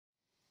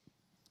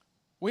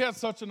We had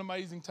such an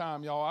amazing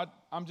time, y'all.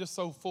 I'm just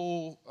so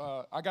full.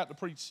 I got to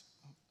preach.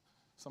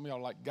 Some of y'all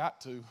are like, got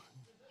to.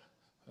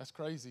 That's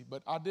crazy.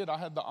 But I did. I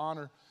had the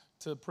honor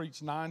to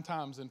preach 9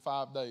 times in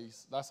 5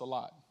 days. That's a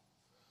lot.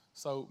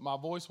 So my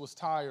voice was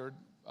tired,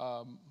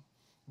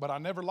 but I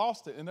never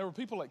lost it. And there were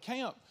people at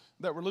camp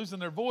that were losing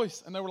their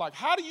voice, and they were like,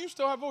 how do you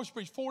still have a voice? You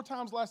preached 4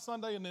 times last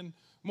Sunday, and then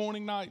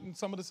morning, night, and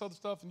some of this other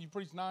stuff, and you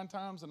preached 9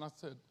 times? And I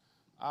said,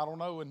 I don't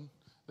know. And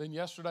then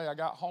yesterday I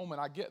got home,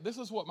 and this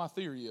is what my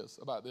theory is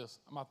about this.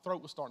 My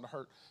throat was starting to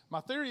hurt.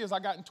 My theory is I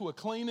got into a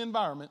clean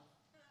environment.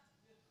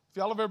 If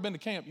y'all have ever been to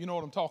camp, you know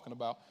what I'm talking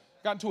about.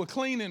 Got into a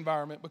clean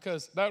environment,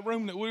 because that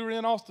room that we were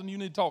in, Austin, you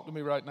need to talk to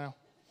me right now.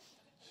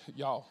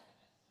 Y'all,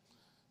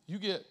 you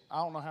get, I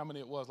don't know how many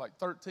it was, like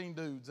 13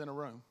 dudes in a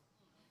room.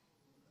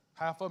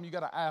 Half of them you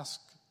got to ask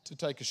to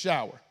take a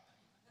shower.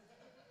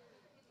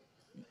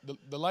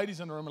 The ladies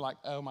in the room are like,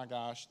 oh my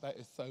gosh, that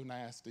is so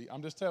nasty.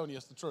 I'm just telling you,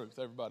 it's the truth,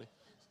 everybody.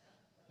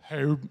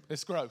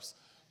 It's gross.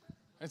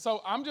 And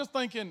so I'm just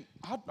thinking,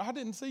 I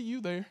didn't see you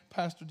there,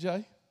 Pastor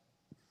Jay.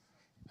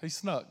 He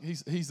snuck.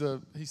 He's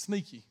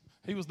sneaky.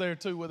 He was there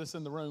too with us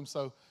in the room.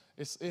 So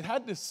it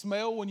had this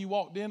smell when you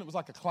walked in. It was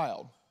like a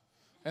cloud.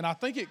 And I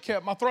think it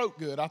kept my throat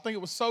good. I think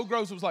it was so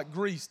gross it was like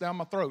grease down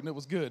my throat, and it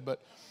was good.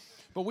 But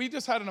we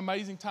just had an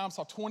amazing time.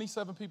 Saw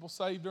 27 people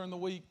saved during the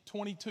week.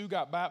 22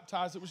 got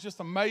baptized. It was just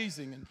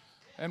amazing.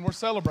 And we're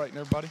celebrating,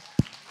 everybody.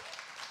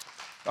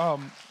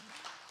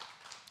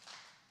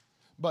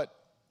 But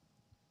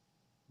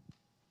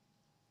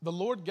the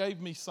Lord gave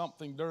me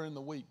something during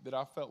the week that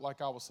I felt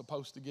like I was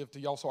supposed to give to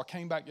y'all. So I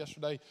came back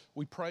yesterday.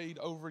 We prayed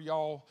over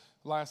y'all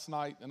last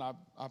night, and I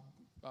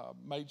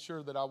made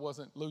sure that I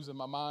wasn't losing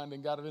my mind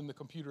and got it in the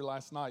computer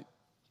last night.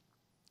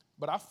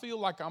 But I feel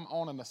like I'm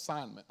on an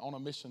assignment, on a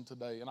mission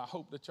today, and I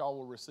hope that y'all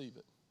will receive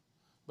it,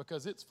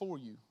 because it's for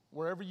you,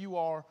 wherever you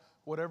are,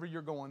 whatever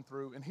you're going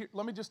through. And here,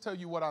 let me just tell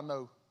you what I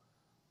know.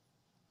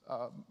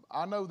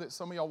 I know that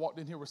some of y'all walked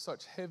in here with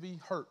such heavy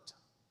hurt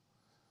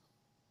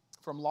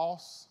from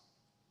loss,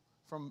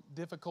 from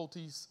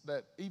difficulties,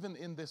 that even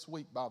in this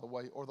week, by the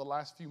way, or the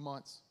last few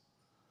months,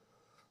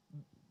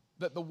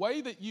 that the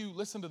way that you,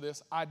 listen to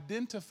this,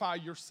 identify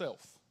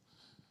yourself,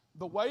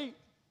 the way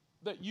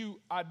that you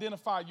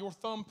identify your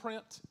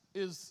thumbprint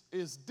is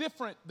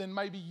different than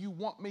maybe you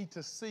want me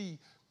to see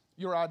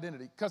your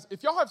identity. Because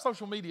if y'all have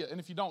social media, and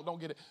if you don't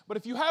get it, but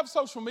if you have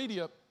social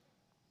media,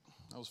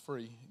 that was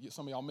free.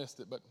 Some of y'all missed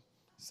it, but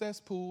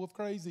cesspool of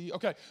crazy.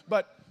 Okay,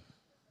 but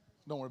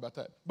don't worry about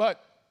that.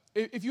 But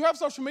if you have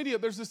social media,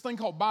 there's this thing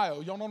called bio.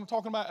 Y'all know what I'm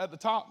talking about at the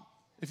top?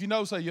 If you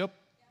know, say yep.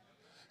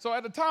 So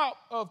at the top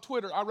of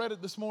Twitter, I read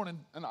it this morning,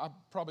 and I'm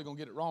probably going to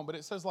get it wrong, but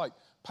it says like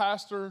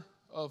pastor,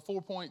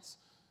 4 points,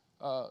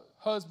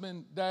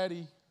 husband,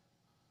 daddy,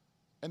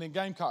 and then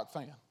Gamecock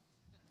fan.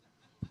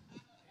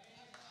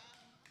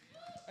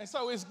 And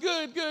so it's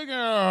good,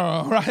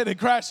 right? And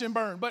crash and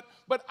burn. But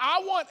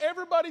I want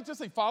everybody to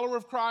see, follower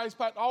of Christ,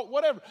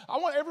 whatever. I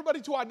want everybody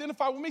to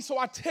identify with me, so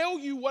I tell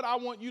you what I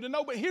want you to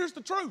know. But here's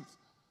the truth.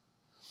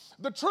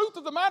 The truth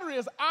of the matter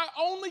is, I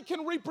only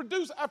can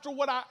reproduce after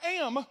what I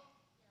am,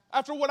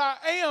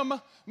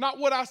 not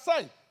what I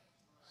say.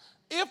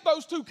 If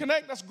those two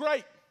connect, that's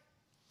great.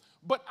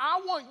 But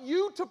I want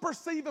you to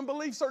perceive and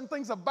believe certain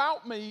things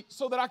about me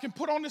so that I can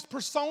put on this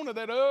persona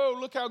that, oh,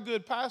 look how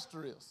good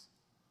pastor is.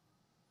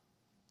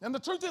 And the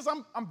truth is,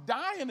 I'm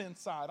dying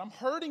inside. I'm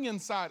hurting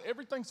inside.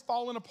 Everything's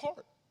falling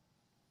apart.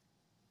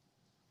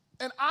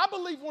 And I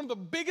believe one of the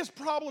biggest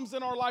problems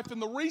in our life,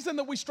 and the reason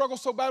that we struggle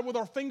so bad with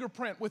our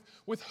fingerprint,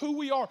 with who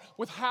we are,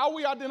 with how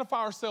we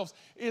identify ourselves,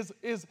 is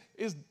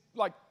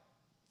like,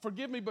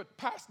 forgive me, but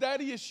past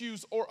daddy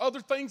issues or other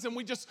things, and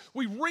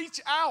we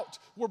reach out.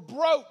 We're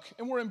broke,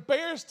 and we're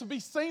embarrassed to be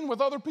seen with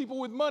other people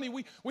with money.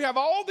 We have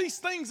all these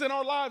things in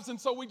our lives,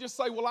 and so we just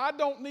say, well, I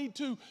don't need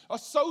to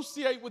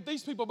associate with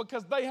these people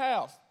because they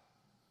have.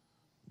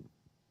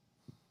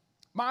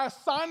 My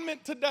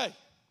assignment today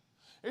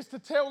is to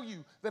tell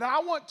you that I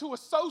want to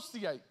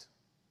associate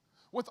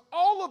with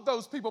all of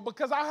those people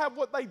because I have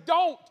what they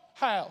don't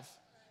have,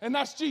 and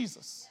that's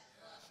Jesus.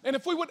 And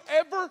if we would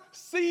ever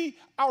see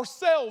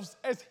ourselves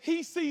as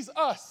he sees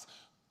us,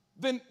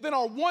 then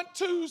our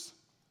want-tos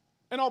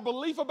and our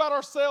belief about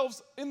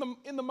ourselves in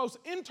the most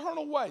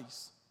internal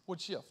ways would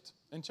shift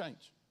and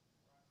change.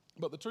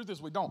 But the truth is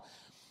we don't.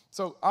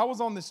 So I was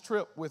on this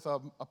trip with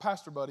a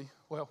pastor buddy.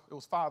 Well, it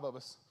was 5 of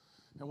us.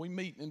 And we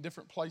meet in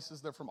different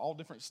places. They're from all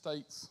different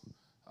states.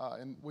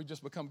 And we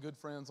just become good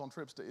friends on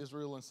trips to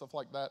Israel and stuff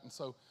like that. And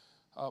so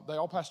they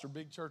all pastor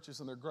big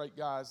churches, and they're great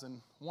guys. And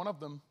one of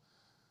them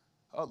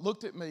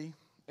looked at me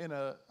in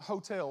a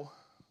hotel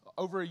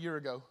over a year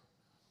ago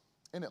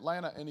in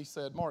Atlanta, and he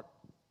said, Mark,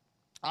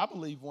 I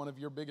believe one of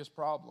your biggest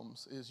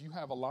problems is you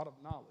have a lot of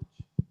knowledge.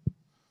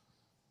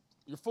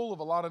 You're full of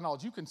a lot of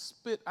knowledge. You can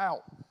spit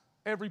out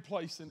every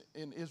place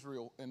in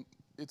Israel, and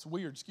it's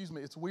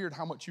weird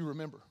how much you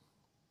remember.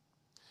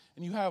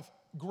 And you have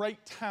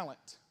great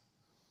talent,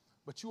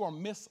 but you are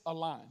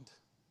misaligned.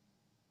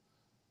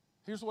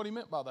 Here's what he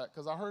meant by that,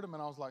 because I heard him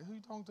and I was like, who are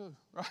you talking to,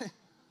 right?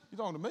 You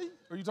talking to me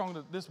or are you talking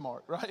to this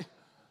Mark, right?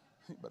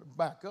 You better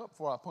back up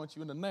before I punch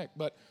you in the neck.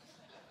 But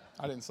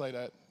I didn't say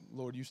that.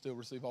 Lord, you still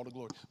receive all the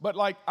glory. But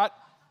I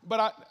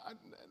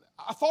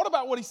thought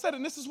about what he said,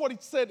 and this is what he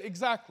said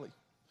exactly.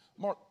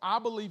 Mark, I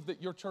believe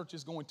that your church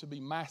is going to be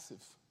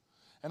massive.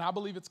 And I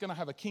believe it's going to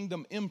have a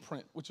kingdom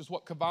imprint, which is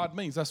what kavod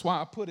means. That's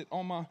why I put it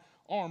on my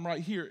arm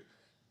right here.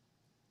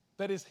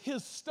 That is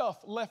his stuff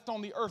left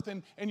on the earth.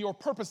 And your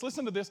purpose,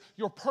 listen to this,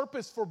 your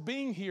purpose for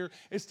being here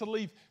is to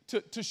leave,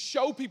 to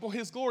show people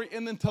his glory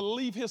and then to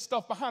leave his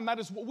stuff behind. That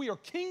is what we are,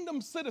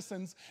 kingdom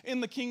citizens in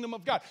the kingdom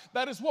of God.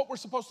 That is what we're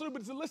supposed to do.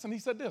 But listen, he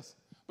said this,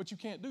 but you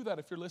can't do that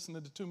if you're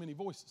listening to too many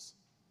voices.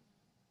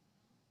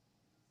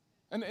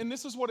 And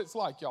this is what it's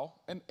like, y'all.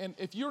 And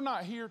if you're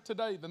not here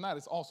today, then that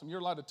is awesome. You're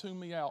allowed to tune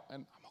me out,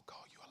 and I'm going to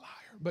call you a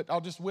liar. But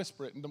I'll just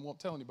whisper it and won't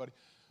tell anybody.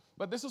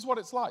 But this is what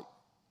it's like.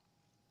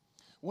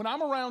 When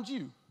I'm around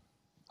you,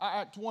 I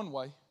act one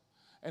way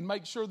and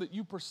make sure that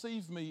you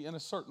perceive me in a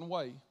certain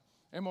way.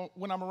 And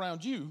when I'm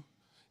around you,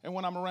 and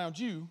when I'm around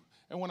you,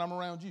 and when I'm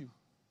around you.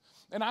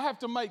 And I have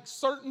to make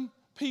certain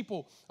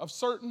people of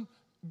certain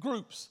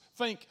groups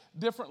think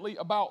differently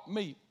about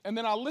me. And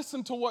then I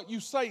listen to what you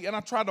say, and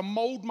I try to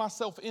mold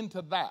myself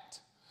into that.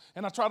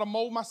 And I try to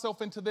mold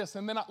myself into this.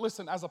 And then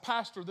listen, as a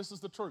pastor, this is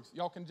the truth.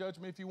 Y'all can judge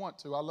me if you want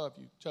to. I love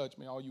you. Judge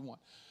me all you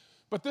want.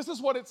 But this is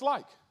what it's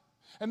like.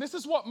 And this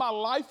is what my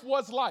life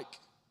was like.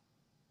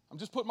 I'm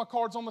just putting my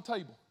cards on the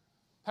table.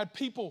 Had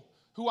people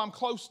who I'm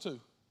close to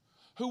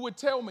who would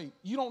tell me,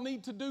 you don't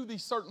need to do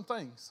these certain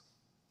things.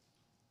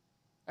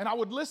 And I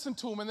would listen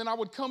to them, and then I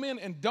would come in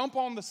and dump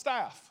on the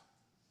staff.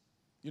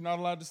 You're not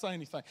allowed to say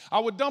anything. I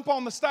would dump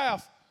on the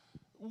staff,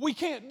 we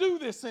can't do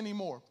this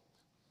anymore.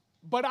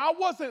 But I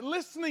wasn't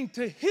listening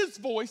to his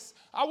voice.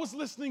 I was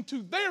listening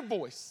to their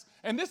voice.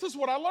 And this is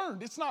what I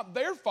learned. It's not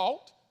their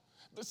fault.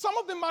 Some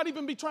of them might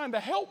even be trying to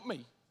help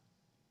me.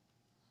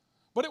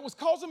 But it was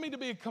causing me to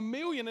be a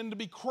chameleon and to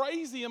be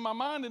crazy in my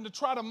mind and to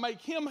try to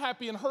make him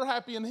happy and her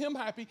happy and him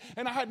happy.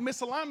 And I had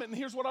misalignment, and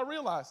here's what I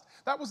realized.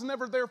 That was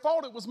never their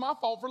fault. It was my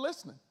fault for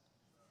listening.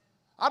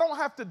 I don't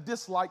have to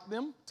dislike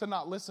them to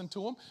not listen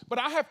to them, but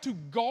I have to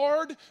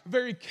guard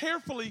very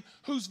carefully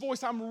whose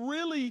voice I'm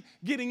really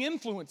getting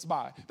influenced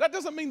by. That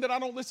doesn't mean that I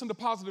don't listen to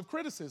positive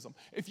criticism.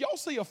 If y'all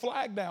see a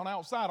flag down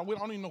outside, I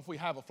don't even know if we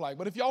have a flag,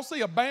 but if y'all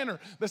see a banner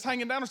that's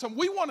hanging down or something,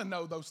 we want to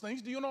know those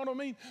things. Do you know what I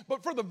mean?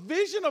 But for the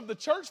vision of the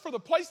church, for the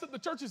place that the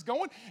church is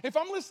going, if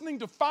I'm listening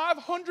to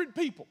 500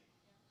 people,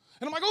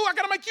 and I'm like, oh, I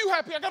got to make you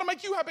happy, I got to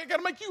make you happy, I got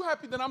to make you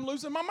happy, then I'm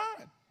losing my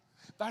mind.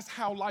 That's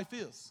how life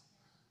is.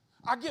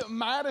 I get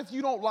mad if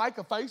you don't like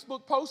a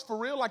Facebook post for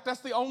real, like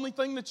that's the only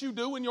thing that you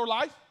do in your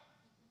life.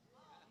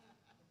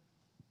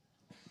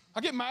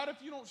 I get mad if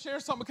you don't share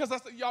something because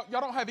y'all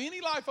don't have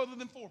any life other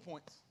than 4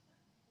 points.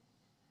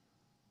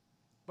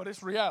 But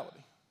it's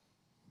reality.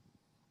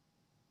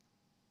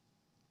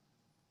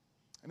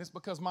 And it's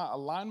because my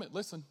alignment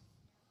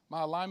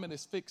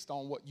is fixed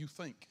on what you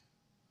think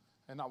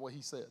and not what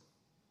he said.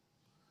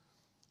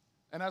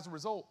 And as a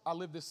result,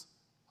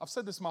 I've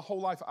said this my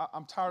whole life.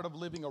 I'm tired of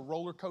living a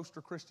roller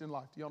coaster Christian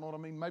life. Do y'all know what I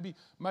mean?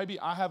 Maybe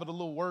I have it a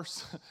little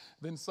worse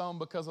than some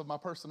because of my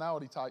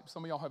personality type.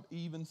 Some of y'all have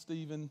even,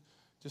 Steven,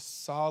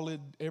 just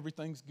solid,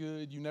 everything's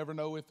good. You never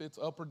know if it's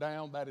up or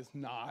down. That is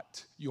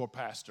not your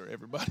pastor,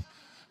 everybody.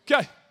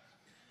 Okay.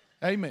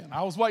 Amen.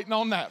 I was waiting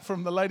on that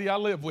from the lady I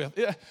live with.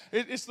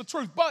 It's the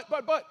truth. But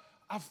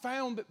I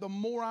found that the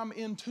more I'm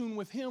in tune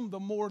with him, the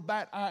more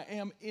that I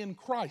am in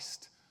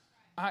Christ.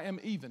 I am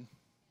even.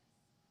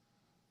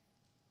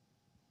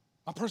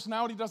 My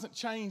personality doesn't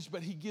change,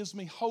 but he gives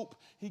me hope.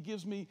 He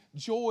gives me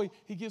joy.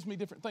 He gives me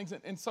different things.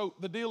 And so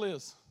the deal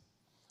is,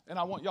 and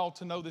I want y'all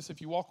to know this,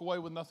 if you walk away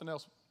with nothing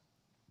else,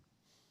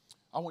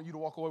 I want you to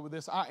walk away with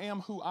this. I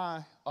am who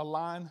I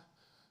align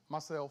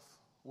myself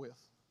with.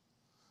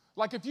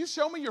 Like if you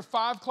show me your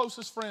 5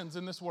 closest friends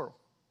in this world,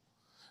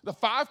 the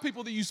 5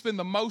 people that you spend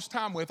the most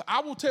time with,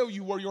 I will tell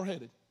you where you're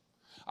headed.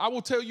 I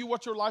will tell you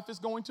what your life is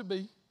going to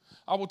be.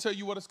 I will tell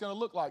you what it's going to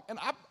look like. And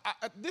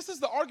this is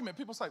the argument.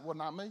 People say, well,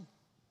 not me.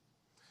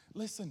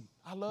 Listen,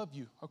 I love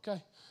you,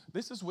 okay?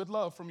 This is with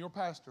love from your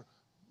pastor.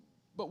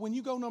 But when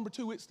you go number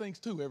 2, it stinks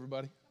too,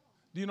 everybody.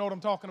 Do you know what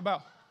I'm talking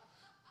about?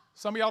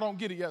 Some of y'all don't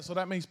get it yet, so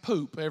that means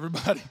poop,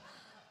 everybody.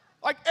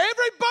 Like,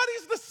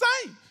 everybody's the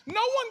same.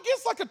 No one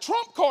gets like a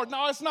Trump card.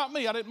 No, it's not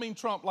me. I didn't mean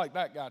Trump like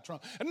that guy,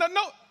 Trump. And no,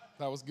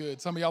 that was good.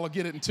 Some of y'all will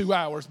get it in 2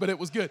 hours, but it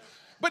was good.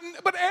 But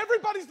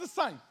everybody's the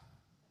same.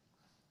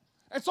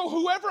 And so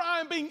whoever I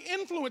am being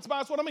influenced by,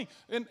 that's what I mean.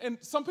 And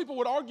some people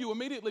would argue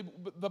immediately,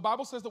 the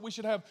Bible says that we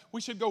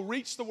should go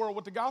reach the world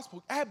with the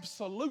gospel.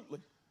 Absolutely.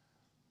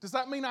 Does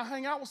that mean I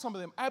hang out with some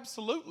of them?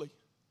 Absolutely.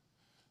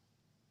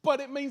 But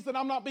it means that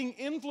I'm not being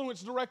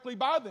influenced directly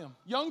by them.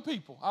 Young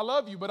people, I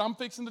love you, but I'm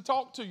fixing to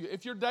talk to you.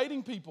 If you're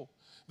dating people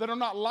that are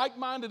not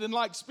like-minded and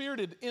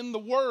like-spirited in the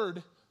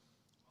Word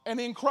and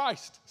in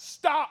Christ,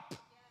 stop.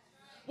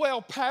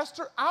 Well,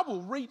 Pastor, I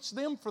will reach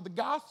them for the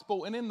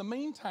gospel, and in the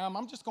meantime,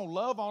 I'm just going to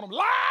love on them.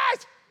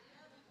 Lies!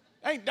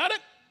 Ain't done it.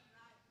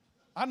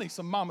 I need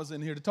some mamas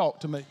in here to talk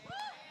to me.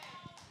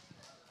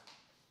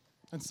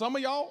 And some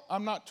of y'all,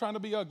 I'm not trying to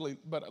be ugly,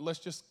 but let's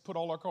just put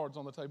all our cards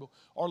on the table,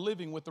 are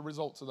living with the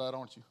results of that,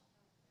 aren't you?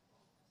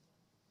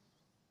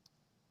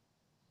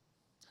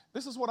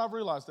 This is what I've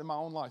realized in my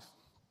own life.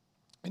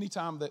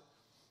 Anytime that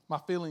my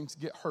feelings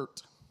get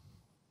hurt,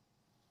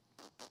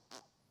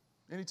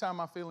 anytime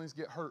my feelings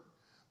get hurt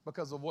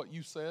because of what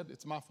you said,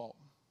 it's my fault.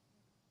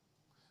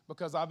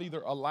 Because I've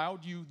either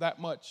allowed you that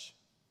much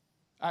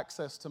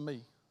access to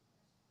me,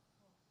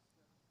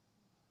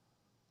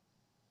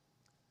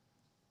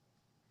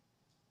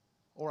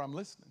 or I'm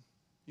listening.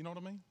 You know what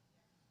I mean?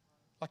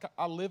 Like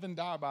I live and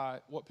die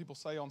by what people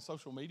say on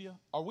social media.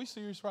 Are we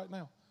serious right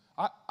now?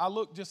 I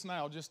looked just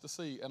now just to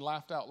see and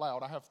laughed out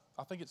loud.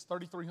 I think it's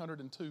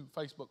 3,302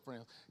 Facebook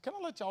friends. Can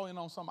I let y'all in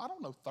on something? I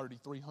don't know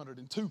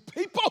 3,302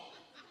 people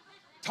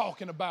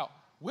talking about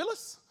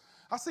Willis.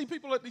 I see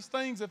people at these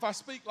things. If I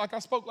speak like I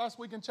spoke last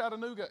week in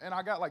Chattanooga and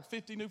I got like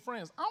 50 new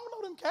friends, I don't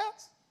know them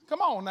cats.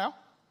 Come on now.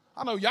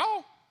 I know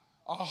y'all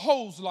a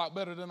whole lot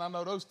better than I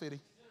know those 50.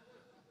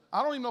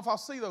 I don't even know if I'll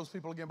see those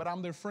people again, but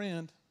I'm their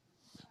friend.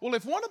 Well,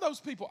 if one of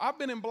those people, I've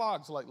been in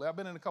blogs lately. I've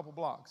been in a couple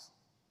blogs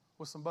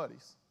with some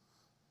buddies.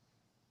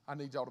 I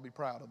need y'all to be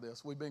proud of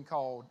this. We've been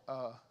called,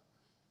 a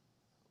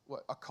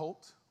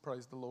cult,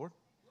 praise the Lord.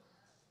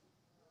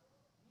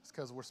 It's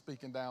because we're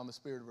speaking down the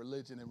spirit of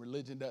religion, and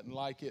religion doesn't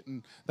like it,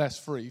 and that's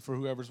free for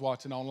whoever's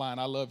watching online.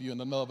 I love you in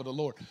the love of the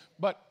Lord.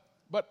 But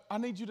I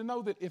need you to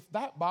know that if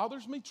that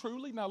bothers me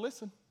truly, now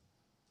listen,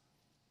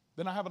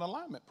 then I have an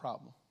alignment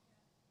problem.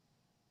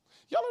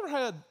 Y'all ever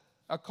had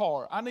a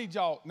car? I need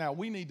y'all, now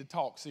we need to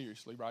talk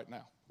seriously right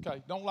now,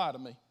 okay? Don't lie to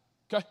me,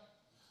 okay?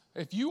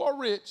 If you are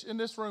rich in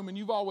this room and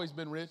you've always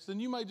been rich, then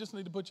you may just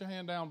need to put your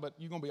hand down, but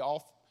you're going to be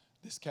off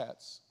this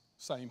cat's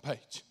same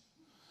page.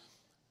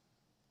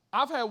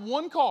 I've had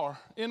one car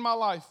in my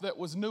life that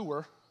was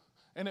newer,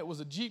 and it was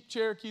a Jeep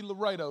Cherokee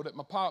Laredo that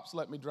my pops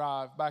let me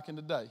drive back in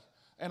the day.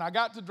 And I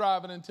got to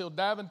drive it until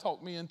Davin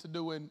talked me into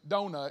doing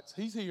donuts.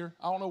 He's here.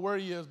 I don't know where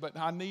he is, but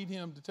I need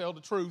him to tell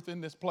the truth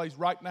in this place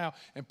right now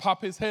and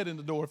pop his head in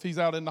the door if he's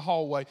out in the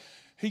hallway.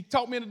 He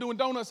talked me into doing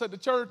donuts at the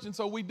church, and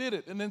so we did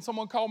it. And then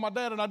someone called my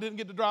dad, and I didn't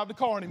get to drive the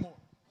car anymore.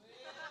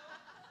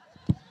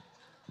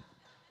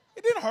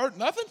 It didn't hurt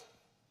nothing.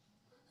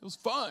 It was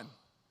fun.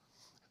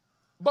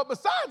 But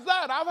besides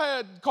that, I've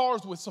had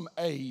cars with some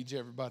age,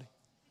 everybody.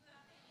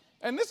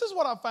 And this is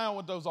what I found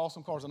with those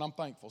awesome cars, and I'm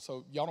thankful.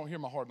 So y'all don't hear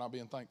my heart not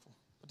being thankful.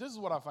 But this is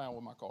what I found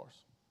with my cars.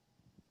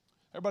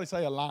 Everybody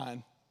say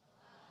align.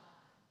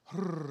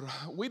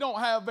 We don't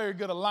have very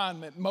good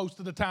alignment most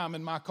of the time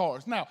in my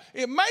cars. Now,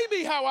 it may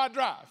be how I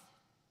drive.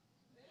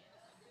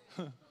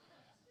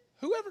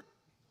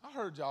 I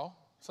heard y'all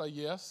say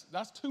yes.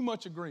 That's too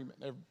much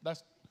agreement.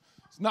 It's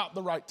not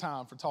the right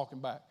time for talking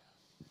back.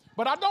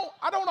 But I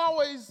don't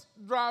always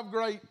drive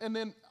great, and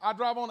then I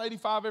drive on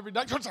 85 every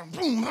day.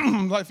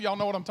 If y'all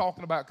know what I'm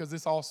talking about, because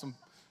it's awesome.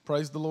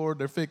 Praise the Lord,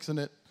 they're fixing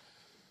it.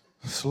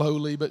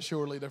 Slowly but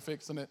surely, they're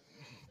fixing it.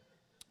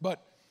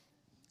 But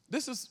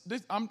this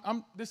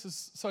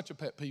is such a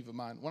pet peeve of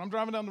mine. When I'm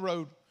driving down the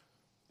road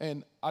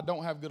and I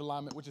don't have good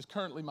alignment, which is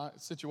currently my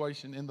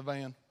situation in the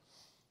van,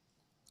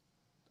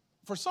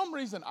 for some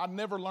reason I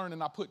never learn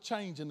and I put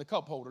change in the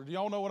cup holder. Do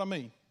y'all know what I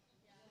mean?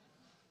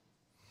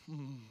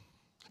 And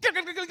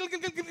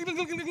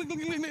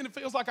it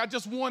feels like I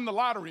just won the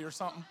lottery or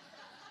something.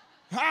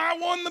 I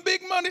won the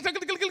big money.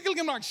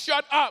 I'm like,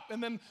 shut up.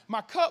 And then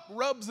my cup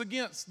rubs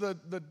against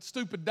the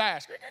stupid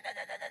dash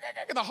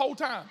the whole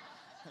time.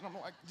 And I'm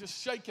like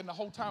just shaking the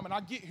whole time. And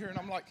I get here and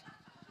I'm like,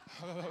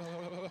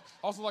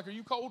 also like, are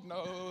you cold?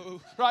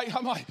 No. Right?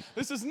 I'm like,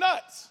 this is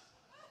nuts.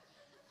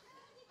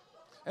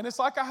 And it's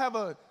like I have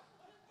a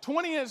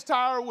 20-inch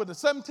tire with a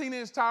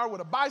 17-inch tire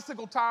with a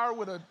bicycle tire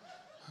with a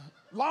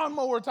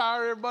lawnmower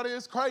tire, everybody.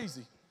 It's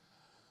crazy.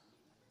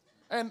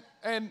 And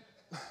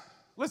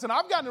listen,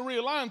 I've gotten to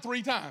realign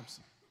 3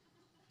 times.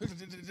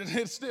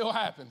 It still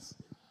happens.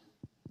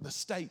 The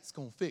state's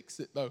going to fix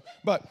it, though.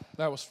 But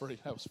that was free.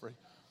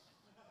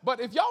 But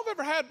if y'all have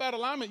ever had bad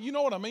alignment, you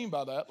know what I mean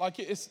by that. Like,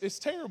 it's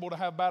terrible to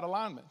have bad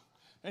alignment.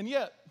 And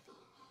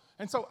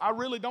so I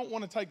really don't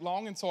want to take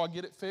long, and so I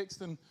get it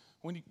fixed. And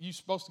when you're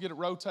supposed to get it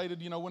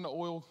rotated, when the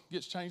oil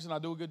gets changed, and I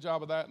do a good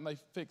job of that, and they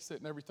fix it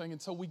and everything.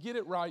 And so we get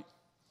it right.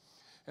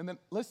 And then,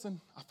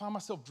 listen, I find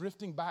myself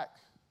drifting back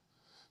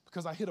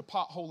because I hit a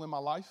pothole in my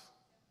life.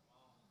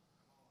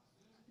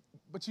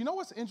 But you know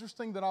what's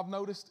interesting that I've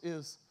noticed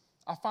is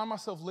I find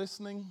myself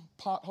listening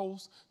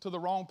potholes to the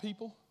wrong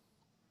people,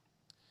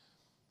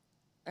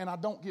 and I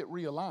don't get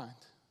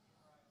realigned.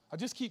 I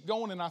just keep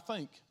going and I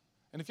think,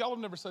 and if y'all have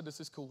never said this,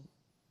 it's cool,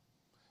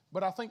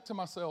 but I think to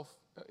myself,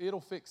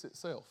 it'll fix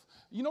itself.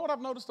 You know what I've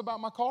noticed about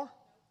my car?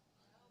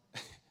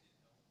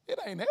 It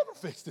ain't ever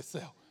fixed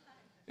itself.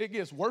 It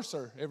gets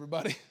worser,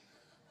 everybody.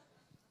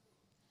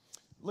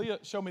 Leah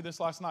showed me this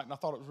last night, and I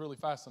thought it was really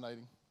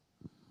fascinating.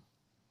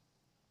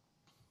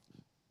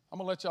 I'm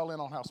going to let y'all in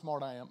on how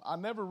smart I am. I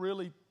never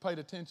really paid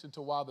attention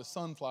to why the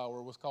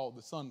sunflower was called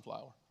the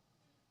sunflower.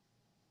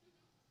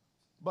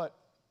 But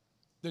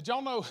did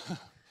y'all know,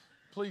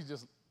 please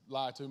just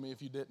lie to me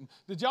if you didn't.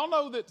 Did y'all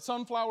know that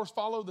sunflowers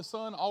follow the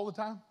sun all the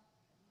time?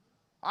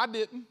 I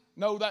didn't.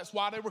 No, that's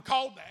why they were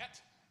called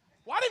that.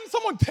 Why didn't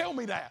someone tell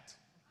me that?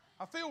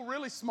 I feel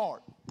really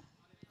smart.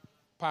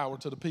 Power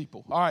to the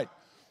people. All right.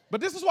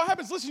 But this is what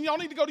happens. Listen, y'all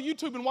need to go to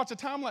YouTube and watch a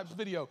time-lapse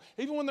video.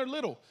 Even when they're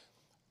little,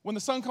 when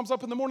the sun comes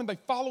up in the morning, they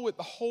follow it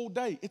the whole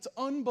day. It's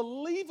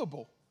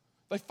unbelievable.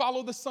 They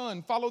follow the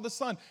sun.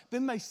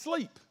 Then they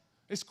sleep.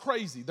 It's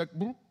crazy.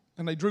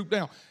 And they droop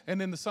down. And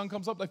then the sun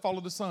comes up, they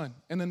follow the sun.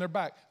 And then they're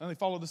back. And they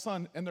follow the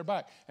sun, and they're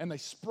back. And they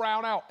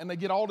sprout out, and they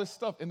get all this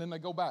stuff, and then they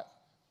go back.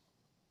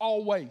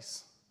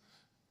 Always.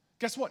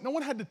 Guess what? No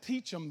one had to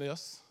teach them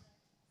this.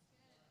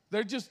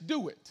 They just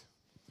do it.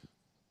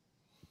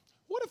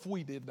 What if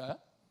we did that?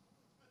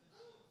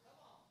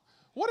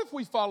 What if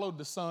we followed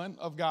the Son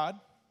of God,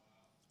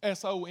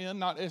 S-O-N,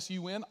 not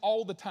S-U-N,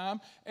 all the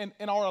time, and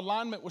our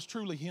alignment was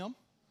truly Him?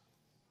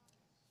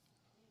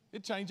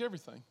 It'd change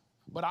everything.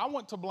 But I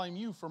want to blame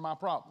you for my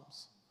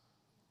problems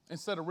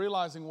instead of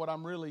realizing what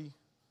I'm really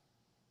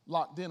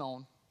locked in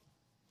on.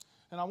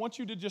 And I want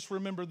you to just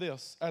remember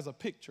this as a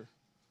picture,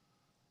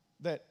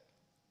 that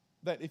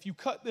if you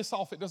cut this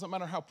off, it doesn't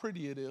matter how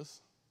pretty it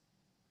is.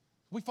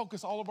 We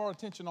focus all of our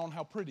attention on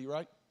how pretty,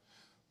 right?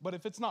 But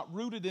if it's not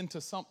rooted into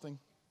something,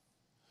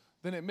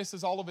 then it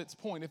misses all of its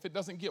point. If it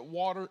doesn't get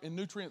water and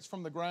nutrients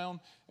from the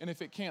ground, and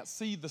if it can't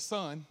see the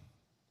sun,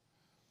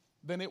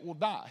 then it will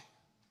die.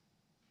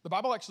 The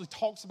Bible actually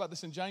talks about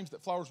this in James,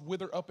 that flowers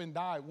wither up and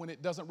die when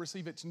it doesn't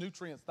receive its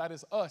nutrients. That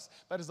is us.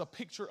 That is a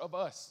picture of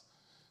us.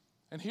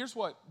 And here's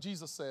what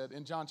Jesus said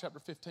in John chapter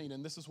 15,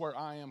 and this is where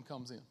I am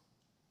comes in.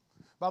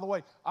 By the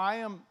way, I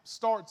am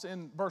starts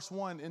in verse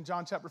 1 in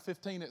John chapter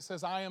 15. It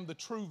says, I am the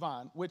true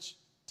vine, which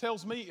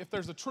tells me if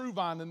there's a true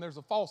vine, then there's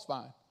a false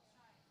vine,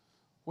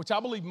 which I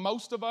believe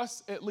most of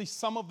us, at least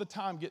some of the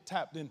time, get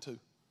tapped into.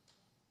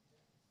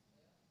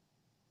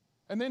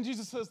 And then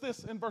Jesus says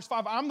this in verse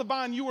 5, I'm the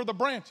vine, you are the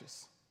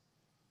branches.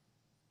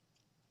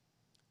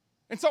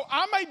 And so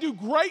I may do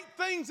great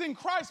things in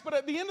Christ, but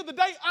at the end of the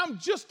day, I'm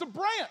just a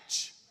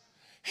branch.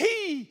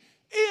 He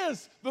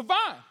is the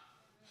vine.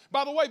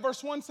 By the way,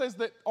 verse 1 says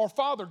that our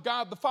Father,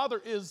 God the Father,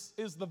 is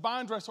the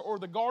vine dresser or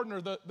the gardener,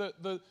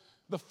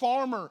 the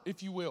farmer,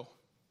 if you will.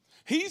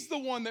 He's the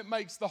one that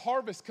makes the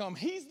harvest come.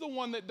 He's the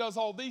one that does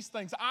all these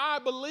things. I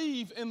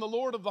believe in the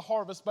Lord of the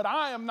harvest, but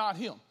I am not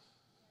Him.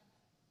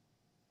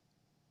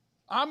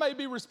 I may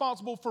be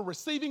responsible for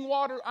receiving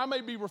water. I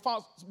may be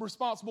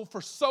responsible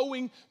for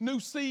sowing new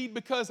seed,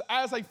 because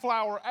as a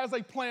flower, as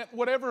a plant,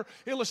 whatever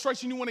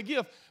illustration you want to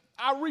give,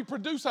 I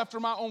reproduce after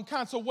my own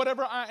kind. So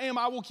whatever I am,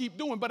 I will keep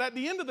doing. But at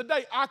the end of the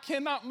day, I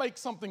cannot make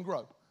something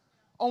grow.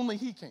 Only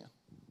He can.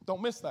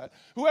 Don't miss that.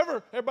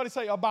 Whoever, everybody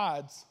say,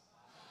 abides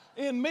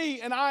in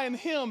me and I in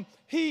Him,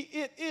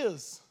 it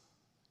is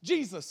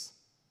Jesus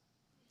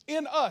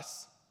in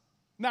us.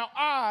 Now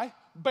I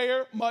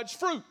bear much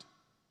fruit.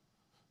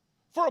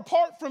 For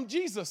apart from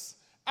Jesus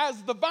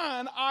as the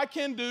vine, I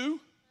can do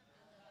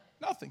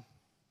nothing.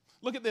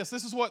 Look at this.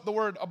 This is what the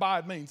word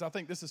abide means. I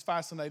think this is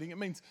fascinating.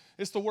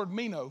 It's the word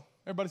meno.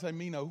 Everybody say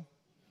meno.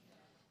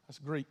 That's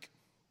Greek.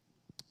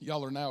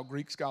 Y'all are now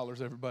Greek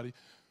scholars, everybody.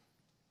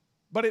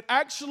 But it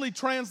actually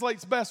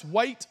translates best,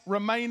 wait,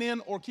 remain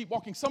in, or keep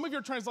walking. Some of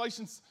your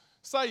translations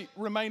say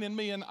remain in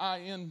me and I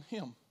in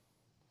Him.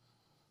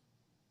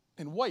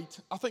 And wait,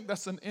 I think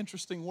that's an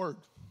interesting word.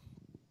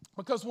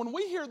 Because when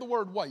we hear the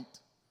word wait,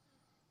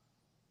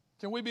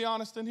 can we be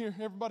honest in here,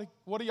 everybody?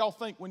 What do y'all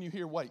think when you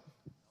hear wait?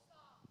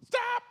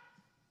 Stop!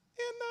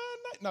 In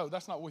the night. No,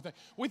 that's not what we think.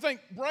 We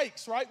think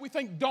brakes, right? We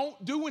think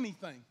don't do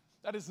anything.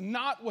 That is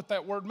not what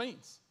that word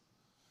means.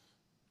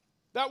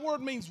 That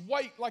word means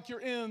wait, like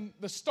you're in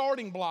the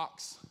starting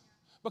blocks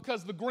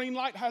because the green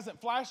light hasn't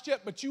flashed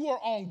yet, but you are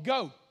on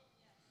go.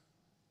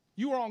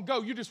 You are on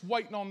go. You're just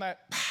waiting on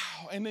that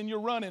pow, and then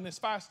you're running as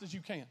fast as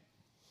you can.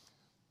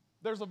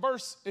 There's a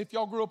verse, if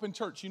y'all grew up in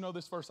church, you know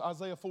this verse,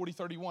 Isaiah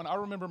 40:31. I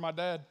remember my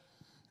dad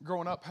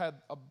growing up had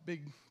a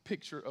big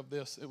picture of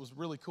this. It was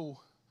really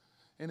cool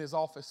in his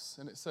office,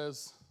 and it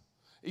says,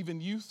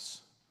 even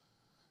youths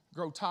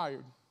grow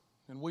tired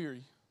and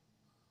weary,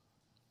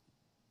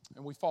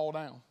 and we fall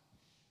down.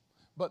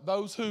 But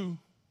those who,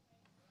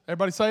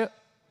 everybody say it,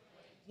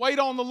 wait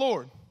on the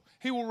Lord.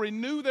 He will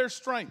renew their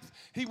strength.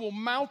 He will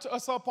mount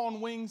us up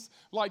on wings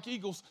like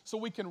eagles so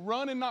we can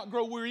run and not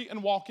grow weary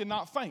and walk and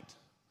not faint.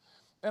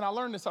 And I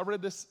learned this. I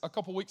read this a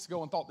couple weeks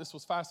ago and thought this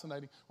was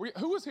fascinating.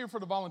 Who was here for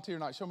the volunteer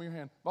night? Show me your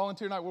hand.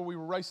 Volunteer night where we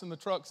were racing the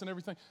trucks and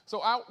everything.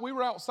 So we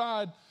were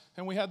outside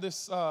and we had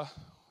this,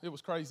 it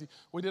was crazy.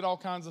 We did all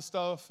kinds of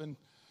stuff.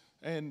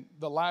 And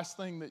the last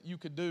thing that you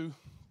could do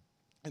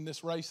in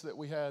this race that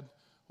we had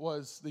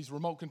was these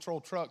remote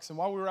control trucks. And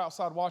while we were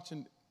outside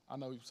watching, I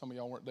know some of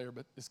y'all weren't there,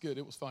 but it's good.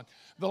 It was fun.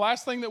 The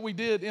last thing that we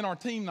did in our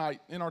team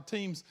night, in our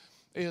teams,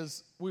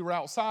 is we were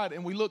outside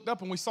and we looked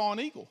up and we saw an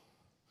eagle.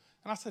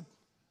 And I said,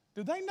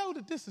 do they know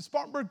that this is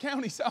Spartanburg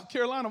County, South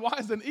Carolina? Why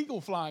is an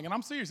eagle flying? And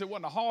I'm serious. It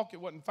wasn't a hawk. It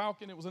wasn't a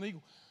falcon. It was an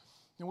eagle.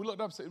 And we looked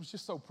up and said, it was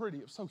just so pretty.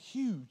 It was so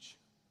huge.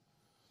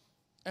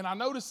 And I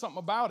noticed something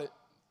about it.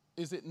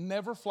 is it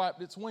never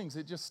flapped its wings.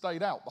 It just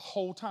stayed out the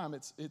whole time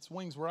its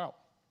wings were out.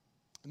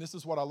 And this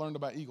is what I learned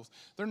about eagles.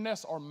 Their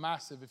nests are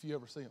massive if you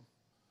ever see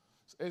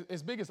them.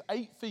 As big as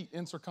 8 feet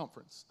in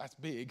circumference. That's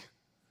big.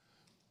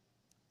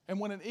 And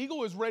when an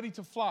eagle is ready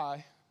to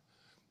fly,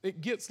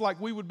 it gets like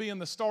we would be in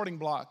the starting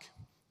block,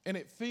 and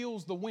it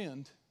feels the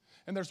wind.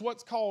 And there's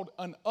what's called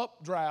an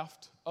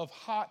updraft of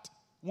hot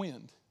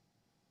wind.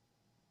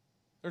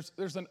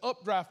 There's an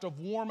updraft of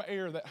warm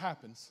air that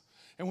happens.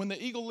 And when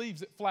the eagle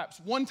leaves, it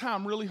flaps one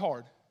time really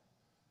hard.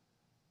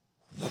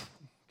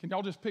 Can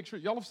y'all just picture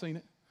it? Y'all have seen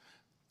it.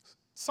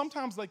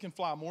 Sometimes they can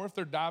fly more. If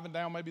they're diving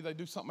down, maybe they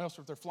do something else,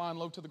 or if they're flying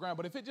low to the ground.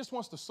 But if it just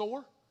wants to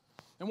soar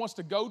and wants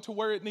to go to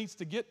where it needs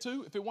to get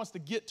to, if it wants to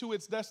get to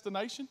its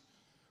destination,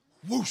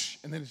 whoosh,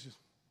 and then it's just.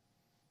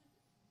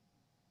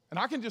 And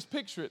I can just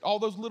picture it, all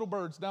those little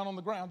birds down on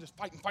the ground just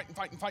fighting,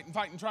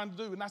 trying to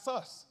do, and that's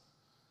us.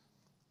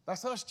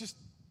 That's us just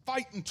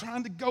fighting,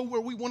 trying to go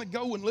where we want to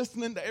go and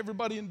listening to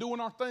everybody and doing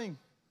our thing.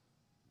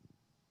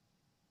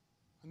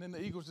 And then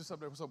the eagle's just up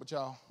there, what's up with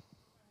y'all?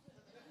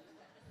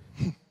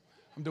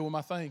 I'm doing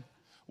my thing.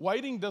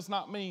 Waiting does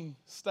not mean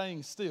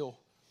staying still.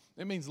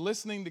 It means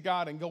listening to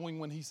God and going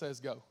when he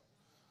says go.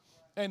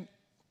 And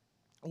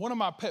one of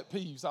my pet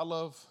peeves, I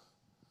love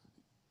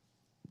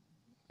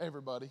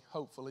everybody,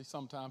 hopefully,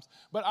 sometimes.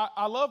 But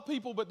I love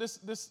people, but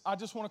this I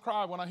just want to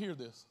cry when I hear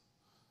this.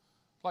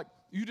 Like,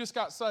 you just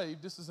got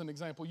saved. This is an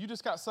example. You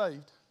just got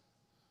saved.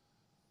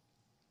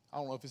 I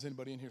don't know if there's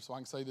anybody in here, so I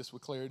can say this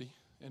with clarity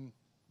and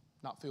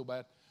not feel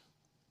bad.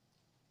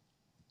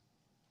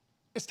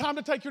 It's time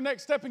to take your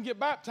next step and get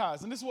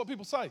baptized. And this is what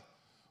people say.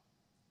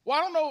 Well,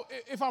 I don't know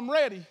if I'm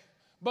ready,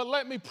 but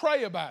let me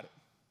pray about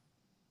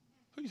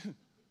it.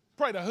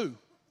 Pray to who?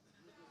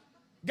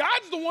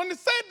 God's the one that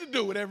said to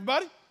do it,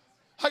 everybody.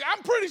 Like,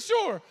 I'm pretty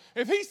sure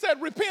if he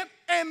said repent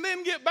and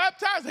then get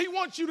baptized, he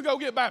wants you to go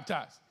get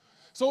baptized.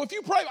 So if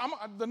you pray,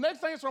 the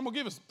next answer I'm going to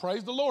give is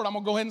praise the Lord. I'm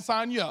going to go ahead and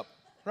sign you up,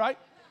 right?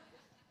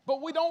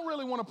 But we don't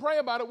really want to pray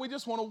about it. We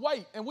just want to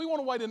wait. And we want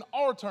to wait in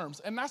our terms.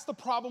 And that's the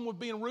problem with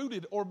being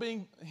rooted or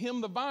being him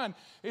the vine,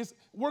 is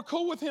we're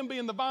cool with him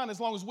being the vine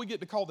as long as we get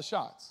to call the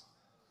shots.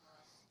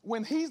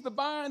 When he's the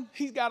vine,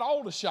 he's got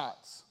all the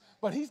shots.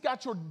 But he's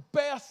got your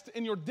best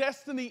and your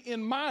destiny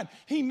in mind.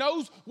 He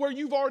knows where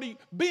you've already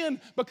been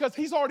because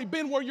he's already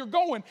been where you're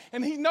going.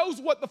 And he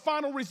knows what the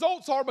final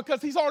results are because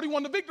he's already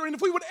won the victory. And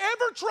if we would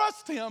ever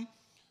trust him,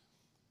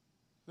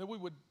 then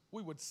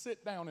we would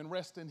sit down and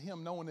rest in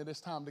him knowing that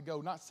it's time to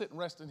go. Not sit and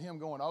rest in him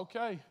going,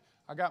 okay,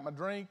 I got my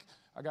drink.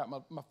 I got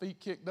my feet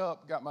kicked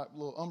up, got my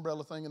little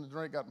umbrella thing in the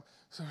drink, got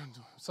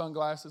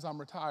sunglasses, I'm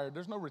retired.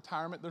 There's no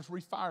retirement, there's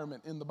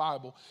refirement in the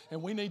Bible.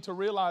 And we need to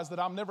realize that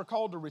I'm never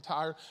called to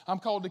retire. I'm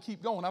called to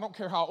keep going. I don't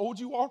care how old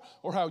you are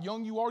or how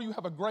young you are, you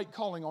have a great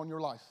calling on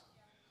your life.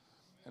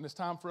 And it's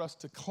time for us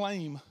to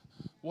claim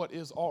what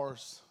is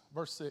ours.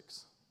 Verse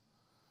 6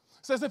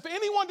 says, if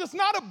anyone does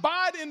not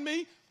abide in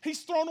me, he's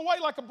thrown away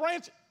like a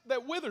branch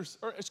that withers,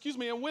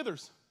 and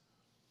withers.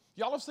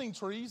 Y'all have seen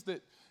trees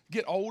that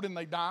get old and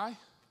they die?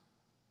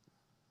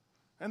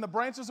 And the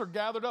branches are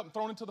gathered up and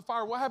thrown into the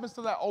fire. What happens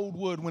to that old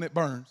wood when it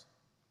burns?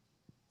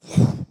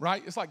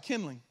 Right? It's like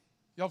kindling.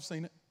 Y'all have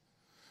seen it.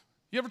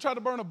 You ever tried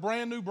to burn a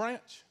brand new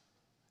branch?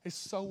 It's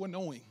so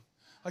annoying.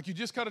 Like you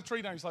just cut a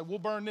tree down. You're like, we'll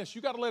burn this.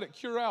 You got to let it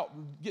cure out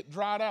and get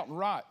dried out and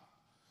rot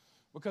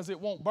because it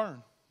won't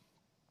burn.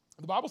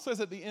 The Bible says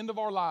at the end of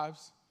our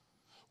lives,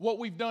 what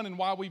we've done and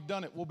why we've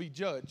done it will be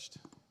judged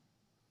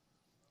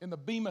in the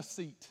bema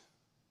seat.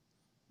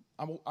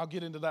 I'll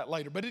get into that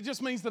later. But it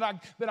just means that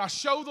I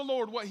show the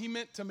Lord what he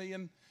meant to me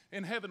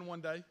in heaven one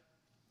day.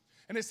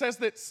 And it says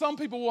that some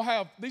people will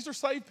have, these are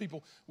saved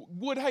people,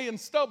 wood, hay, and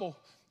stubble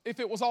if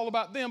it was all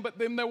about them. But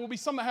then there will be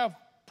some that have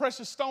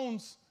precious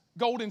stones,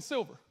 gold and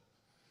silver.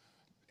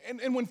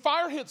 And when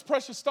fire hits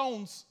precious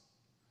stones,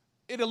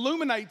 it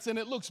illuminates and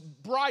it looks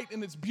bright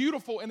and it's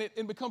beautiful and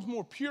it becomes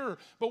more pure.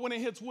 But when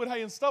it hits wood,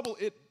 hay, and stubble,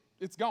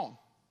 it's gone.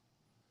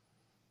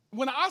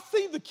 When I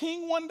see the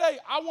King one day,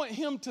 I want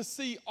him to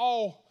see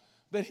all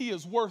that he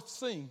is worth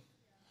seeing.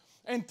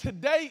 And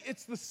today,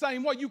 it's the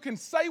same way. You can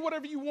say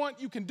whatever you want.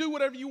 You can do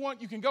whatever you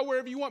want. You can go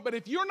wherever you want. But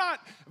if you're not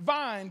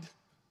vined,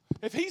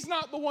 if he's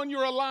not the one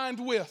you're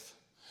aligned with,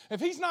 if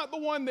he's not the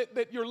one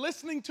that you're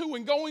listening to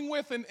and going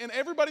with, and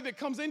everybody that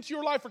comes into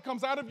your life or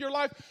comes out of your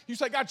life, you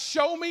say, God,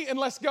 show me and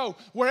let's go.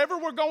 Wherever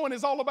we're going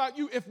is all about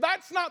you. If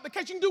that's not the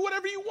case, you can do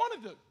whatever you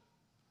want to do.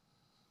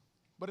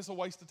 But it's a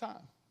waste of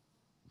time.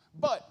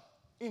 But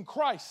in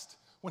Christ,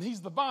 when he's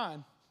the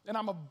vine, and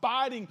I'm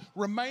abiding,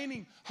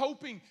 remaining,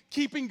 hoping,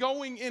 keeping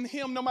going in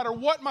him no matter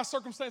what my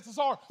circumstances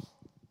are,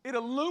 it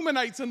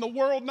illuminates and the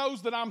world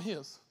knows that I'm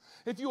his.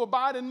 If you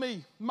abide in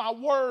me, my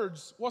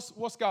words,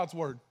 what's God's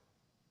word?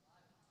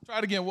 Try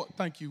it again.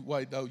 Thank you,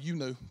 Wade, though. You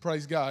knew.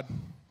 Praise God.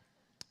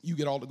 You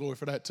get all the glory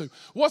for that, too.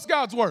 What's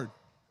God's word?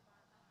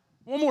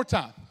 One more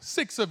time.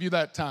 6 of you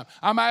that time.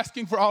 I'm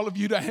asking for all of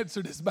you to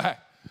answer this back.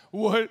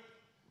 What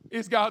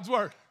is God's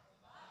word?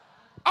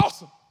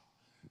 Awesome.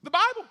 The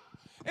Bible.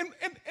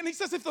 And he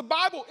says, if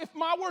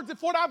my words,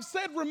 if what I've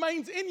said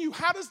remains in you,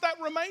 how does that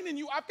remain in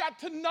you? I've got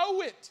to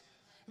know it.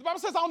 The Bible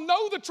says, I'll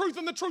know the truth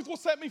and the truth will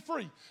set me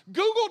free.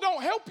 Google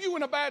don't help you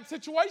in a bad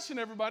situation,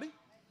 everybody.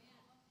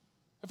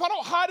 If I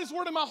don't hide his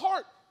word in my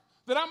heart,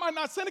 that I might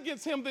not sin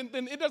against him,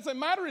 then it doesn't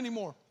matter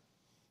anymore.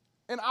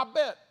 And I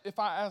bet if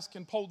I ask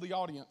and polled the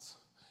audience,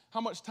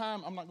 how much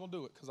time, I'm not going to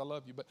do it because I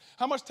love you, but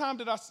how much time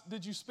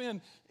did you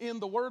spend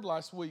in the Word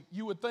last week?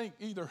 You would think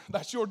either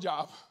that's your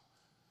job,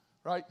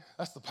 right?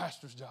 That's the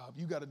pastor's job.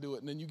 You got to do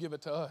it, and then you give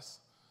it to us.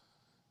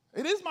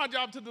 It is my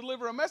job to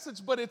deliver a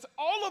message, but it's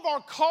all of our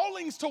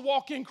callings to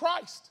walk in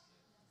Christ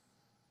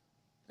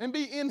and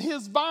be in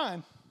his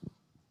vine.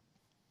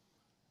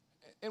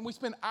 And we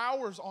spend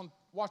hours on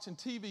watching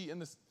TV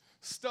and this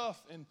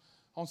stuff and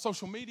on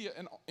social media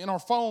and in our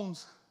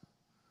phones.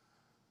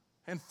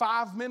 And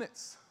 5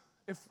 minutes,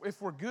 if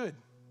we're good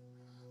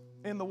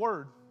in the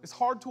Word. It's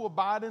hard to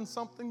abide in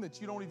something that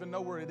you don't even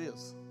know where it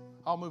is.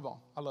 I'll move on.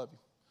 I love you.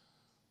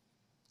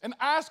 And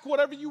ask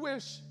whatever you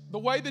wish. The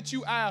way that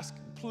you ask,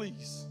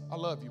 please. I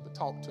love you, but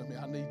talk to me.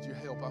 I need your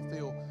help. I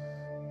feel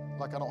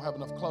like I don't have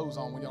enough clothes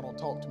on when y'all don't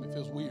talk to me. It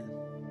feels weird.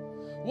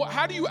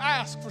 How do you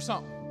ask for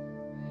something?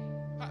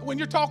 When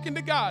you're talking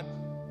to God.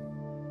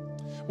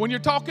 When you're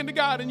talking to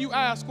God and you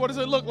ask, what does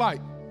it look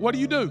like? What do?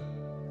 You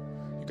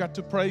got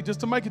to pray just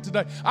to make it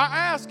today. I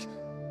ask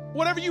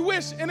whatever you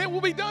wish, and it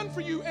will be done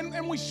for you.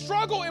 And we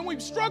struggle, and we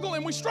struggle,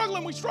 and we struggle,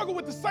 and we struggle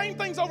with the same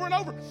things over and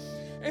over.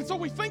 And so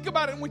we think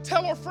about it, and we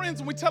tell our friends,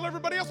 and we tell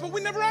everybody else, but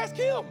we never ask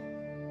him.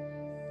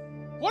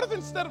 What if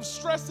instead of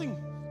stressing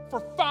for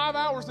 5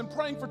 hours and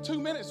praying for 2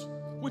 minutes,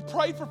 we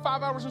prayed for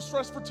 5 hours and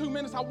stressed for 2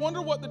 minutes? I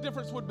wonder what the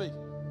difference would be.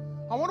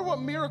 I wonder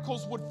what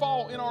miracles would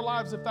fall in our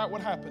lives if that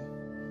would happen.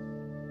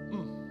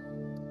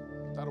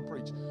 That'll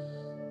preach.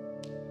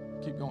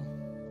 Keep going.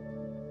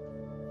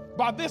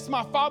 By this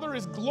my Father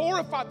is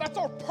glorified. That's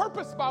our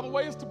purpose, by the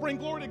way, is to bring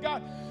glory to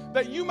God.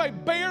 That you may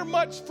bear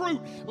much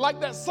fruit, like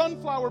that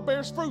sunflower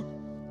bears fruit,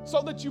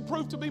 so that you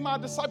prove to be my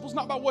disciples,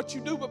 not by what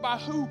you do, but by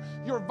who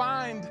you're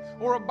vined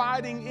or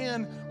abiding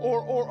in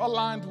or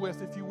aligned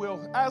with, if you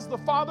will. As the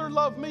Father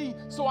loved me,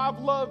 so I've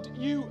loved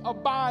you.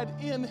 Abide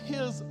in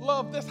his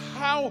love. This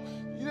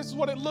is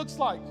what it looks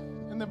like.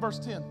 And then verse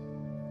 10.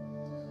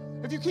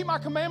 If you keep my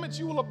commandments,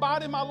 you will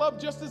abide in my love,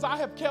 just as I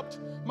have kept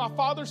my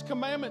Father's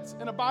commandments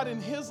and abide in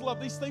his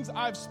love. These things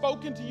I've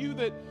spoken to you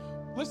that,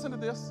 listen to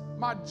this,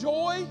 my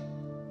joy.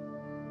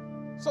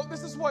 So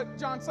this is what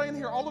John's saying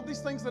here. All of these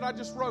things that I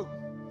just wrote,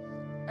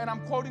 and I'm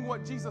quoting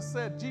what Jesus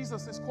said.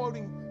 Jesus is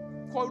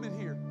quoted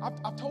here.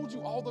 I've told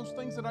you all those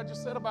things that I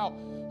just said about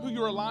who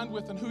you're aligned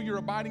with and who you're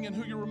abiding in,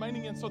 who you're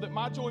remaining in, so that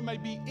my joy may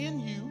be in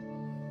you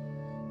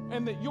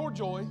and that your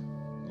joy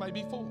may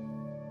be full.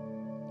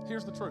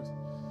 Here's the truth.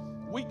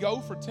 We go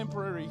for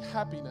temporary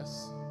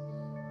happiness,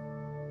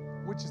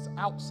 which is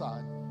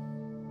outside.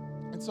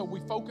 And so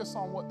we focus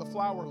on what the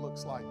flower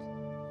looks like.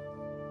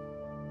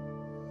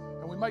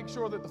 And we make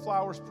sure that the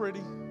flower's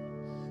pretty.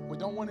 We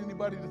don't want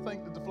anybody to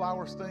think that the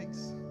flower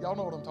stinks. Y'all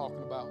know what I'm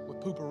talking about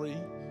with poopery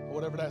or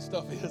whatever that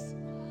stuff is.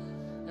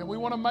 And we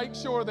want to make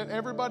sure that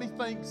everybody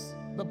thinks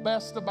the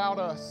best about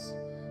us.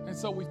 And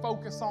so we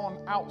focus on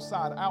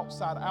outside.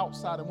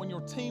 And when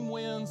your team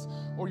wins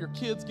or your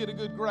kids get a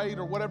good grade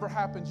or whatever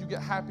happens, you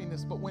get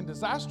happiness. But when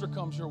disaster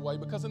comes your way,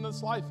 because in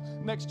this life,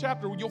 next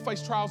chapter, you'll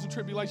face trials and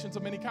tribulations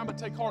of many kind, but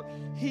take heart,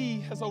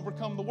 he has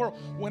overcome the world.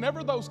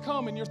 Whenever those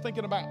come and you're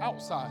thinking about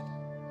outside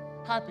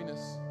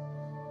happiness,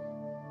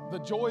 the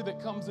joy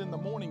that comes in the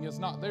morning is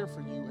not there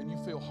for you and you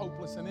feel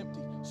hopeless and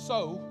empty.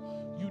 So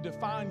you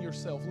define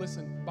yourself,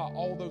 listen, by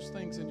all those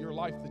things in your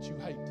life that you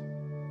hate.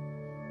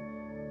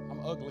 I'm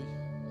ugly.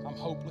 I'm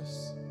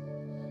hopeless.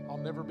 I'll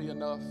never be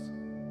enough.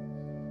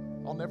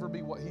 I'll never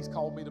be what he's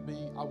called me to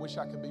be. I wish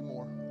I could be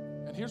more.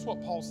 And here's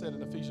what Paul said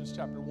in Ephesians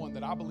chapter 1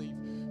 that I believe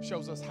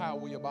shows us how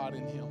we abide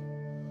in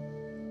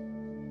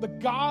him. The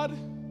God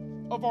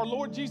of our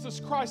Lord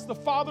Jesus Christ, the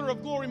Father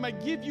of glory, may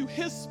give you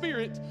his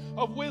spirit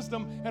of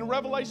wisdom and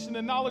revelation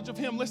and knowledge of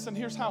him. Listen,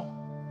 here's how.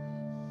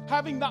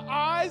 Having the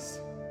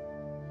eyes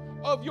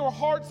of your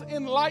hearts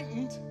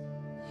enlightened,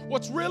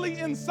 what's really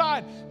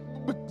inside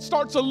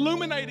starts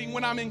illuminating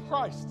when I'm in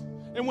Christ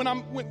and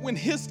when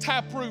his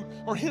taproot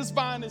or his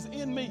vine is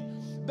in me,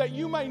 that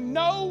you may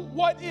know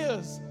what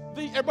is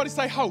everybody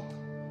say hope.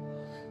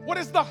 What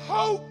is the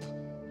hope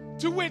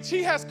to which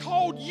he has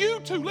called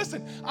you to?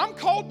 Listen, I'm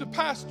called to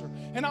pastor,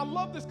 and I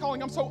love this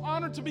calling. I'm so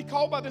honored to be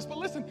called by this, but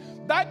listen,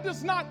 that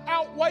does not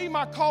outweigh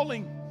my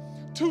calling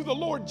to the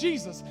Lord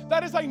Jesus.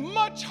 That is a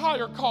much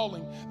higher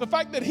calling. The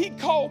fact that he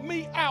called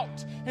me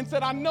out and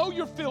said, I know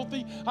you're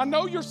filthy, I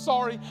know you're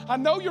sorry, I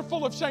know you're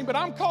full of shame, but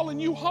I'm calling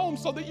you home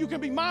so that you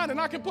can be mine and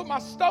I can put my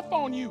stuff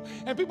on you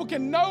and people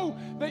can know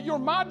that you're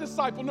my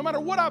disciple no matter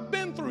what I've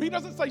been through. He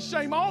doesn't say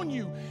shame on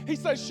you. He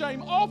says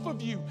shame off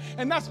of you.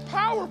 And that's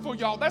powerful,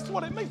 y'all. That's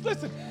what it means.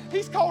 Listen,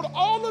 he's called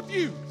all of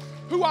you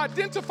who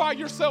identify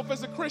yourself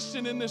as a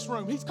Christian in this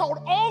room. He's called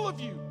all of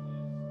you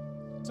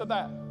to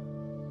that.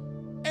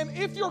 And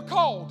if you're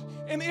called,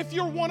 and if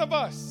you're one of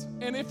us,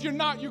 and if you're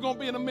not, you're going to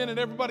be in a minute.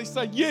 Everybody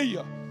say,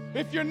 yeah.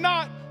 If you're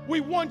not,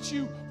 we want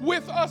you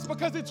with us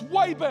because it's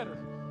way better.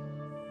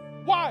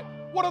 Why?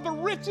 What are the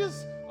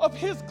riches of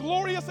his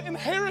glorious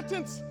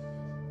inheritance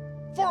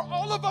for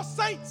all of us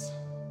saints.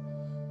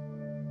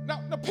 Now,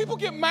 people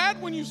get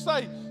mad when you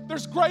say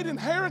there's great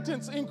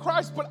inheritance in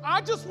Christ, but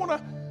I just want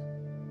to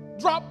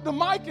drop the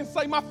mic and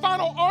say my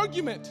final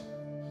argument,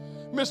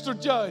 Mr.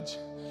 Judge,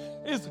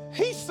 is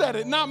he said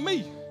it, not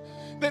me.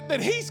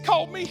 That he's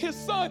called me his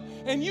son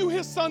and you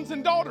his sons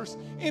and daughters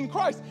in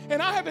Christ.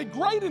 And I have a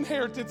great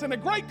inheritance and a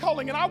great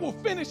calling, and I will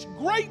finish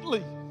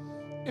greatly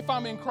if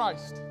I'm in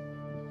Christ.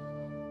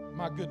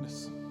 My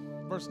goodness.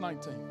 Verse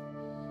 19.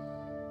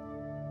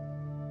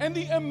 And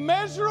the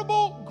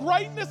immeasurable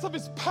greatness of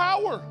his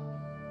power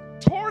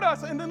toward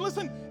us, and then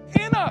listen,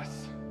 in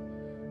us,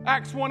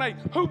 Acts 1:8,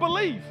 who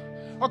believe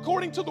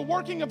according to the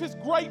working of his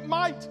great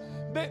might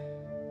that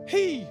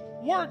he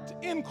worked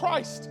in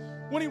Christ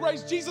when he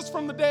raised Jesus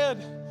from the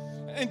dead.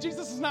 And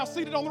Jesus is now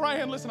seated on the right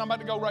hand. Listen, I'm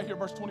about to go right here,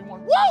 verse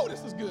 21. Whoa,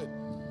 this is good.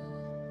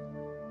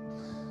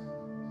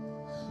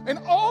 And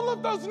all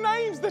of those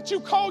names that you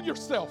call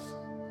yourself.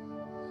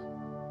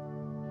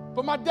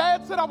 But my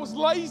dad said I was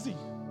lazy,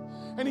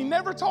 and he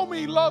never told me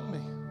he loved me.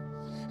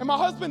 And my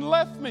husband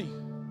left me,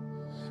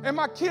 and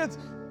my kids,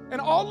 and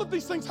all of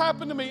these things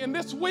happened to me. And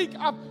this week,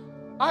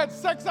 I had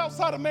sex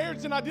outside of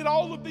marriage, and I did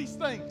all of these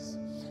things.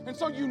 And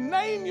so you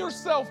name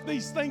yourself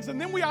these things, and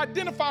then we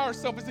identify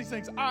ourselves as these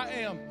things. I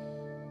am.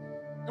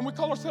 And we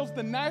call ourselves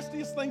the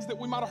nastiest things that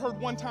we might have heard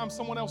one time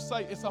someone else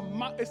say. It's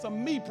a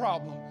me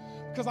problem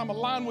because I'm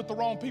aligned with the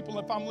wrong people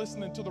if I'm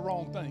listening to the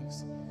wrong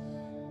things.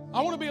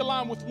 I want to be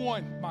aligned with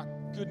one. My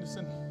goodness.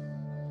 And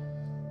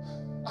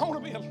I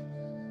want to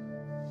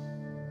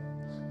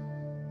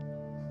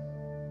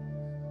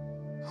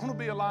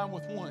be aligned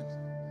with one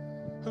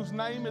whose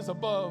name is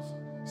above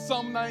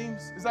some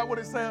names. Is that what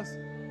it says?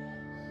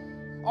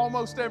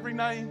 Almost every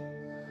name.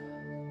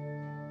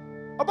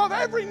 Above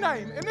every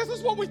name. And this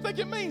is what we think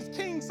it means.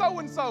 King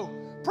so-and-so,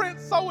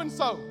 Prince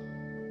so-and-so.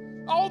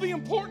 All the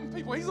important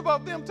people, he's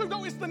above them too.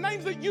 No, it's the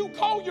names that you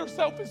call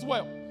yourself as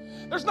well.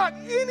 There's not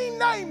any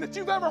name that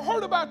you've ever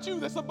heard about you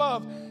that's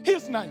above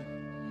his name.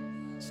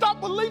 Stop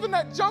believing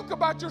that junk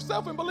about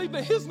yourself and believe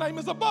that his name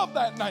is above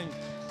that name.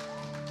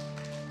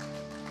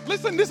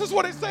 Listen, this is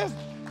what it says.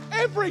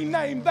 Every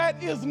name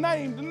that is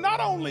named, not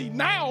only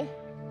now,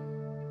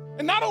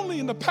 and not only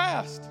in the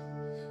past,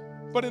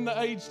 but in the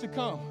age to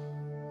come.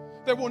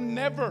 There will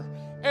never,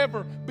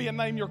 ever be a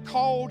name you're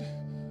called,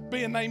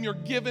 be a name you're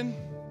given,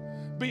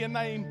 be a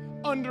name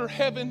under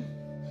heaven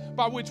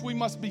by which we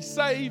must be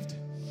saved,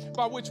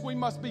 by which we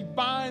must be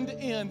bound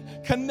in,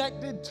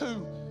 connected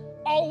to,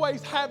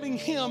 always having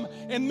him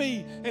and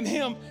me and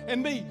him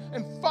and me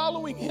and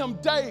following him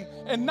day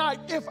and night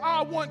if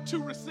I want to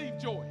receive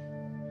joy.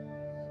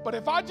 But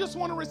if I just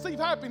want to receive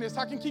happiness,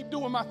 I can keep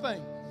doing my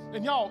thing.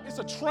 And y'all, it's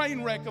a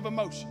train wreck of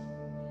emotion.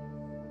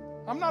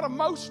 I'm not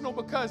emotional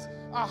because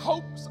I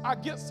hope I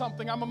get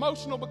something. I'm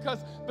emotional because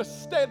the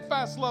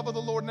steadfast love of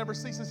the Lord never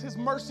ceases. His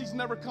mercies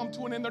never come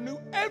to an end. They're new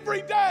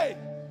every day.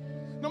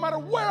 No matter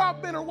where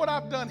I've been or what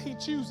I've done, he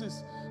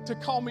chooses to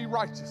call me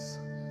righteous.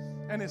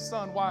 And his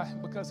son, why?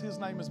 Because his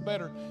name is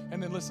better.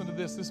 And then listen to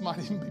this. This might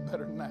even be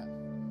better than that.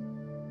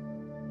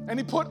 And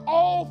he put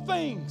all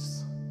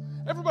things.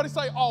 Everybody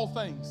say all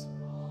things.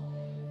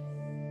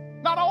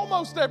 Not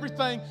almost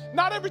everything.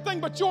 Not everything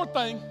but your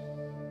thing.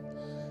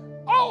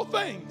 All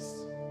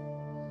things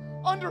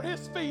under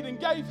his feet and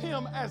gave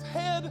him as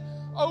head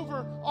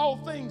over all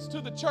things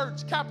to the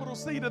church, capital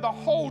C, to the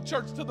whole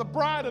church, to the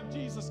bride of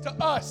Jesus, to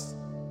us,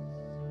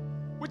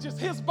 which is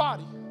his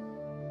body,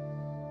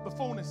 the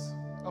fullness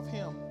of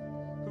him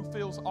who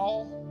fills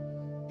all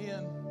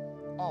in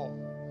all.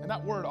 And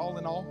that word, all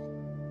in all,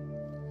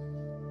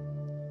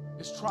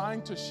 is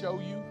trying to show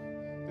you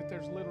that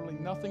there's literally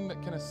nothing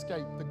that can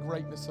escape the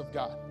greatness of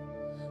God,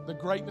 the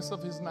greatness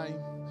of his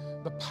name,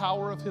 the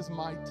power of his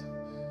might,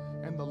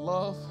 and the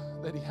love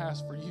that he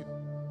has for you.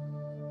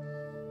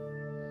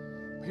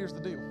 But here's the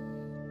deal.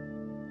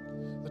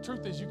 The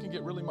truth is you can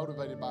get really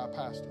motivated by a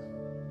pastor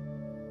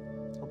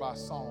or by a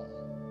song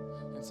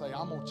and say,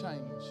 I'm going to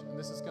change, and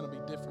this is going to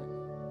be different.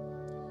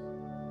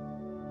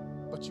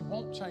 But you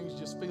won't change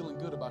just feeling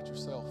good about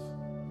yourself.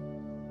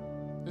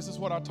 This is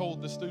what I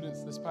told the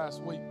students this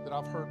past week that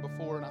I've heard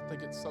before, and I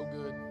think it's so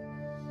good.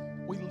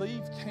 We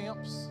leave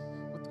camps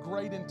with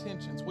great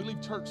intentions. We leave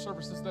church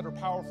services that are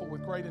powerful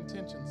with great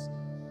intentions.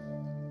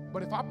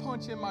 But if I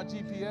punch in my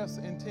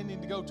GPS intending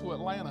to go to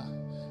Atlanta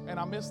and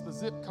I miss the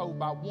zip code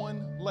by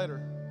one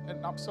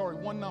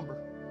number,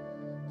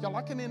 y'all,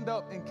 I can end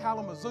up in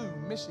Kalamazoo,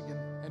 Michigan,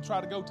 and try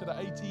to go to the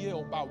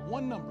ATL by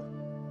one number.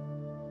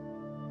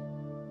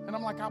 And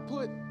I'm like, I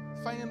put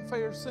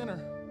Fanfare Center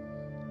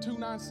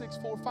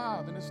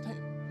 29645, and it's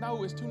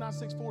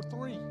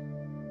 29643.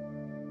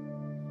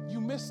 You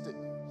missed it.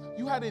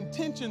 You had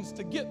intentions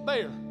to get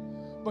there,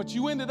 but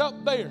you ended up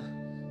there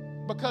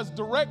because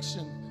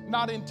direction,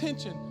 not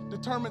intention,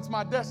 determines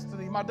my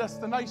destiny, my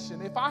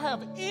destination. If I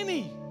have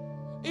any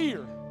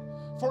ear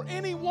for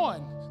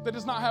anyone that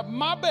does not have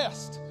my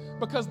best,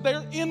 because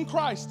they're in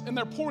Christ and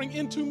they're pouring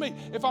into me.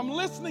 If I'm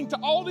listening to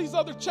all these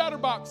other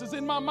chatterboxes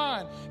in my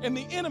mind, and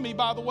the enemy,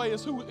 by the way,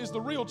 is who is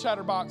the real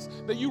chatterbox,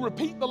 that you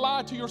repeat the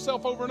lie to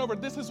yourself over and over,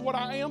 this is what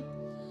I am,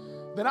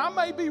 then I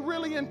may be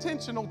really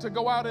intentional to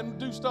go out and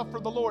do stuff for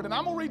the Lord. And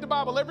I'm going to read the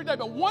Bible every day,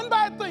 but one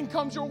bad thing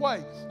comes your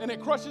way and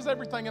it crushes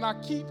everything, and I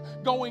keep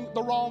going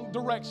the wrong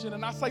direction.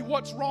 And I say,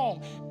 what's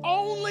wrong?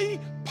 Only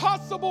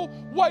possible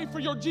way for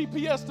your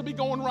GPS to be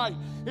going right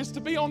is to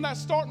be on that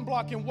starting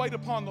block and wait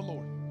upon the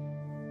Lord.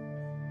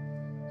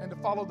 And to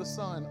follow the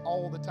Son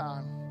all the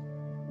time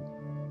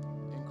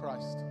in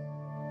Christ.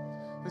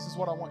 This is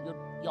what I want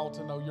y'all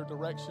to know. Your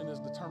direction is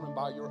determined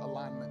by your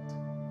alignment.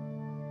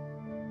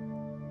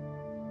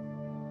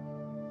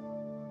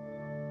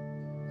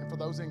 For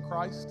those in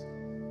Christ,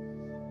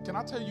 can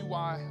I tell you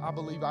why I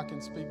believe I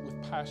can speak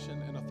with passion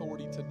and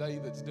authority today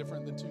that's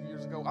different than 2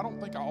 years ago? I don't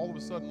think I all of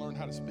a sudden learned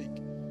how to speak.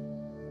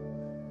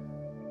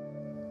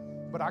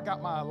 But I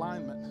got my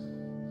alignment,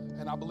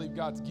 and I believe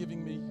God's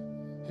giving me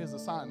His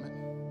assignment.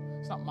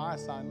 It's not my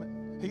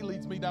assignment. He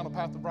leads me down a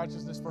path of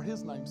righteousness for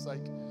His name's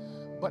sake.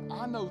 But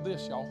I know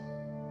this, y'all.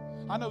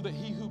 I know that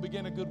He who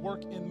began a good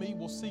work in me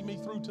will see me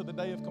through to the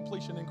day of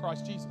completion in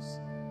Christ Jesus.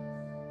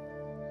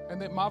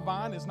 And that my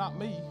vine is not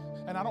me.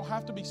 And I don't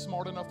have to be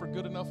smart enough or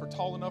good enough or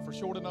tall enough or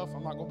short enough.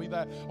 I'm not going to be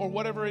that. Or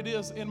whatever it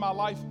is in my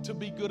life to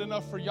be good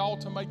enough for y'all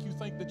to make you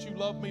think that you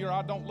love me or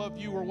I don't love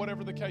you or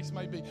whatever the case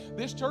may be.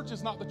 This church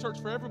is not the church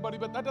for everybody,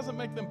 but that doesn't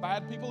make them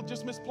bad people,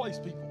 just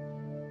misplaced people.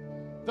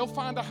 They'll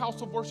find a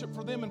house of worship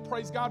for them and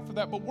praise God for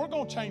that. But we're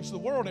going to change the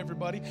world,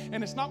 everybody.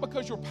 And it's not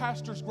because your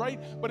pastor's great,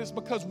 but it's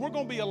because we're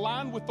going to be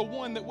aligned with the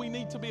one that we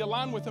need to be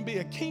aligned with and be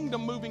a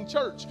kingdom-moving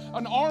church,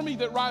 an army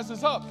that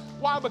rises up.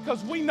 Why?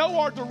 Because we know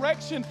our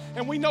direction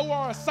and we know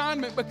our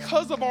assignment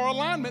because of our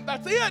alignment.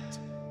 That's it.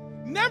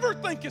 Never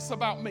think it's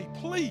about me.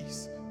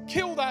 Please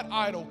kill that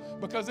idol,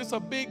 because it's a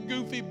big,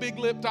 goofy,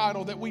 big-lipped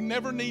idol that we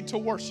never need to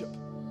worship.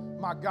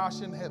 My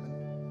gosh, in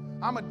heaven.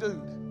 I'm a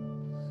dude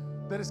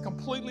that is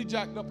completely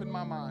jacked up in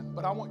my mind.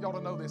 But I want y'all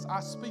to know this. I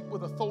speak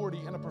with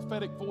authority and a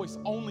prophetic voice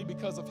only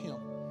because of Him.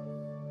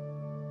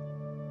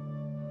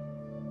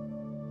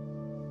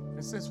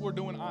 And since we're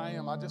doing I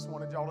Am, I just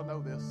wanted y'all to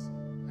know this.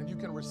 And you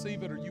can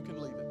receive it or you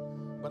can leave it.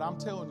 But I'm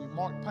telling you,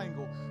 Mark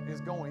Pangel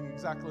is going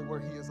exactly where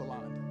he is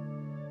aligned.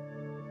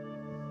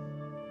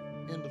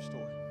 End of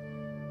story.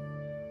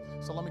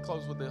 So let me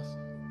close with this.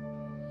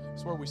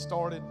 It's where we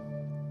started.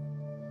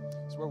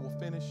 It's where we'll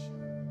finish.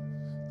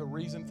 The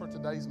reason for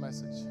today's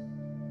message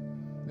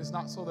is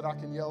not so that I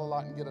can yell a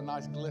lot and get a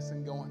nice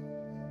glisten going.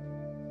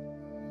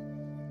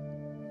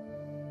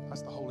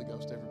 That's the Holy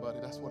Ghost, everybody.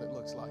 That's what it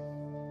looks like.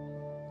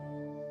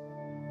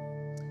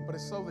 But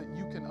it's so that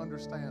you can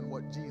understand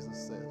what Jesus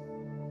said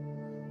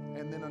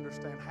and then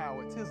understand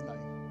how it's His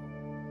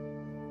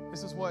name.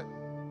 This is what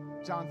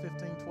John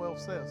 15:12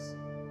 says.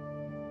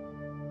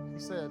 He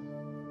said,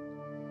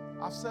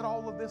 I've said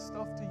all of this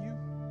stuff to you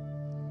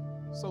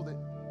so that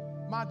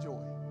my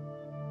joy,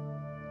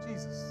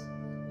 Jesus,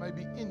 may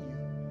be in you,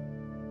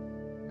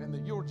 and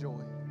that your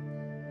joy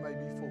may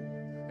be full.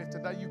 If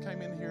today you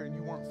came in here and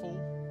you weren't full,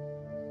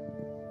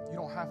 you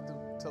don't have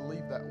to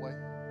leave that way.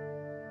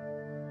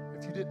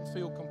 If you didn't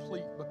feel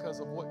complete because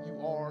of what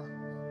you are,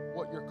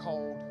 what you're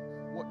called,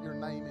 what your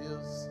name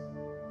is,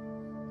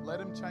 let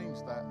Him change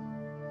that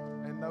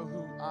and know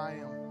who I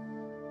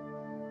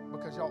am.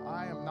 Because y'all,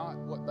 I am not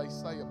what they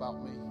say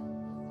about me,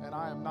 and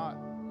I am not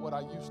what I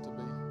used to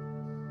be.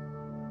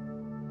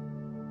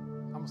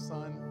 I'm a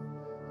son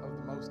of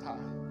the Most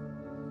High,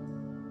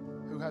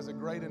 who has a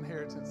great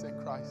inheritance in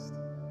Christ.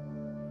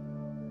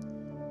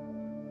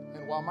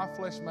 And while my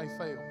flesh may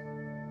fail,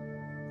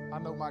 I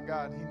know my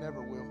God, He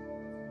never will.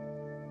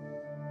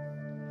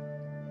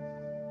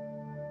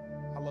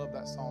 I love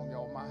that song,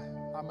 y'all.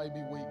 I may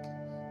be weak,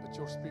 but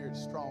your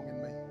Spirit's strong in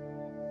me.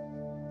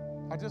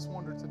 I just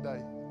wonder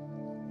today,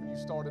 when you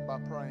started by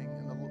praying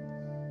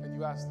and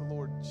you asked the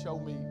Lord, show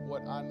me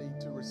what I need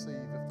to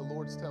receive. If the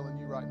Lord's telling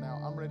you right now,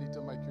 I'm ready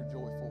to make your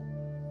joy full.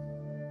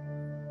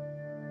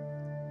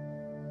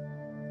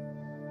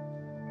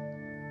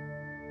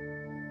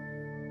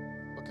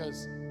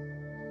 Because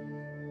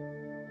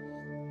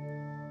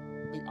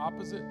the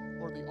opposite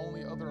or the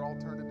only other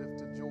alternative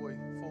to joy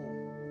full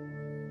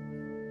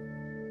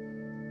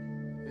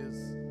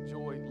is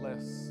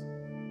joyless,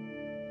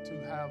 to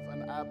have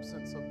an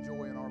absence of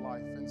joy in our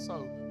life. And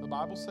so the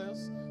Bible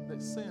says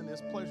that sin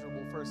is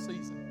pleasurable for a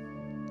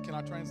season. Can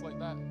I translate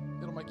that?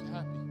 It'll make you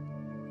happy,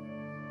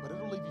 but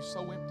it'll leave you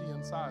so empty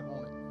inside,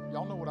 won't it?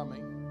 Y'all know what I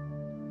mean.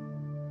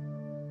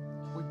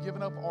 We've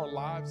given up our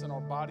lives and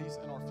our bodies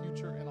and our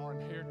future and our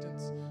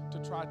inheritance to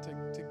try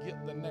to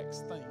get the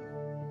next thing.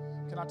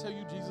 Can I tell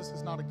you, Jesus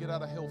is not a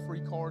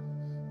get-out-of-hell-free card,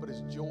 but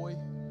His joy,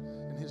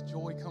 and His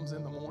joy comes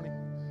in the morning,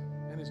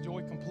 and His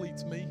joy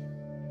completes me,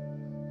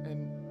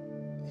 and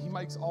He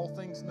makes all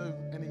things new,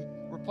 and He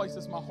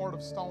replaces my heart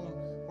of stone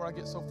where I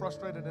get so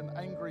frustrated and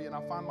angry and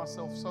I find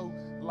myself so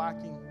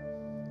lacking,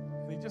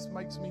 and He just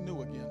makes me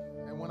new again.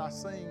 And when I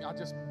sing, I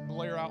just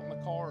blare out in the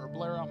car or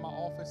blare out in my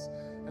office,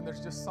 and there's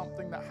just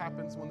something that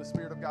happens when the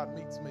Spirit of God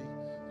meets me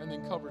and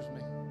then covers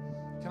me.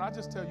 Can I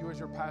just tell you as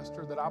your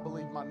pastor that I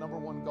believe my number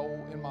one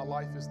goal in my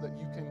life is that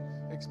you can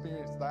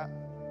experience that,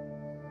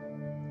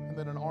 and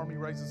that an army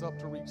raises up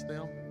to reach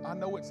them. I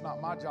know it's not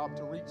my job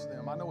to reach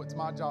them. I know it's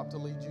my job to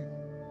lead you.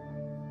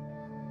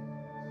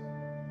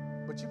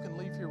 But you can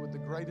leave here with the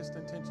greatest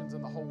intentions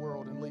in the whole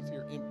world and leave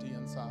here empty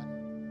inside.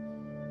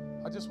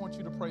 I just want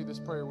you to pray this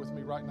prayer with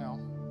me right now.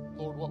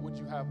 Lord, what would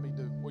you have me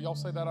do? Will y'all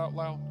say that out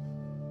loud?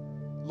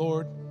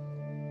 Lord,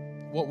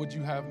 what would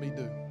you have me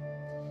do?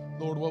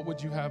 Lord, what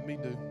would you have me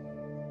do?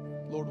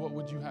 Lord, what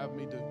would you have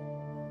me do?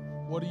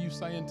 What are you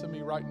saying to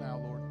me right now,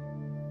 Lord?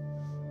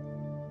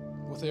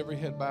 With every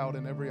head bowed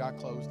and every eye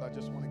closed, I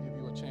just want to give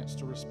you a chance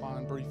to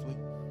respond briefly.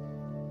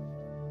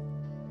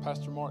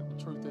 Pastor Mark,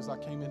 the truth is I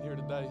came in here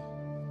today,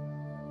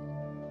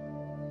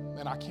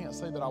 and I can't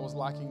say that I was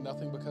lacking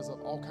nothing because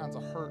of all kinds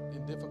of hurt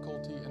and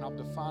difficulty, and I've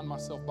defined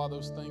myself by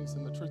those things,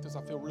 and the truth is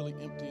I feel really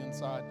empty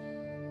inside.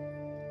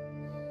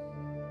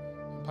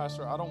 And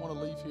Pastor, I don't want to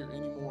leave here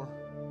anymore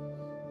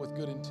with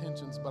good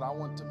intentions, but I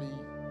want to be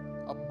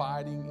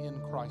abiding in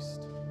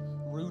Christ,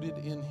 rooted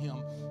in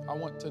Him. I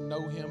want to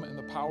know Him and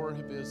the power of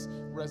His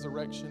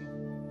resurrection.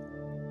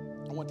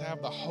 I want to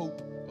have the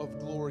hope of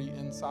glory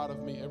inside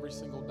of me every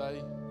single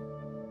day.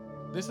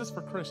 This is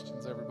for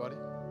Christians, everybody.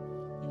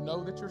 You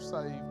know that you're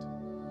saved,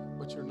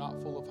 but you're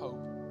not full of hope.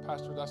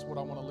 Pastor, that's what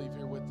I want to leave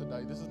here with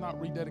today. This is not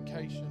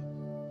rededication.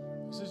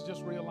 This is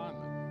just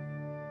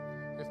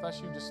realignment. If that's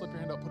you, just slip your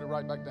hand up, put it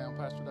right back down.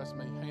 Pastor, that's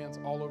me. Hands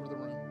all over the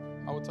room.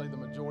 I would say the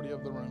majority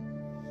of the room.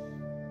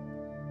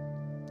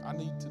 I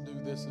need to do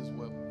this as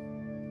well.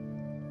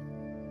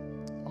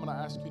 I'm going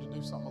to ask you to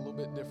do something a little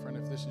bit different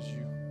if this is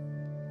you.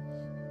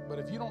 But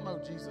if you don't know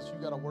Jesus,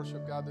 you got to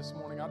worship God this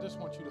morning. I just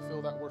want you to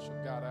fill that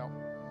worship God out.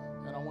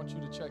 And I want you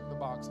to check the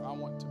box. I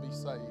want to be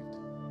saved.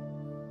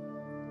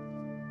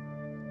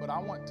 But I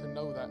want to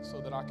know that so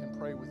that I can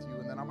pray with you.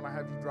 And then I'm going to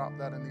have you drop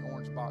that in the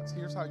orange box.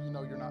 Here's how you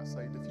know you're not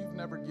saved. If you've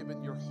never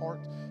given your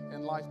heart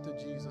and life to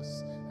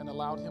Jesus and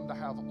allowed Him to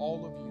have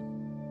all of you,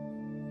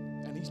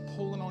 and He's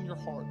pulling on your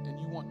heart and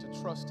you want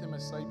to trust Him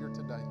as Savior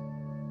today,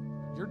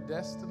 your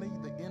destiny,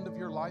 the end of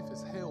your life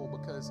is hell,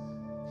 because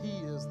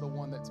He is the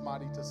one that's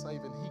mighty to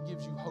save, and He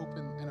gives you hope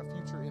in a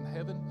future in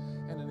heaven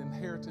and an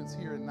inheritance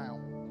here and now.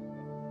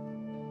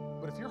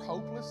 But if you're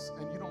hopeless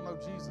and you don't know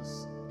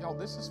Jesus, y'all,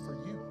 this is for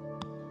you.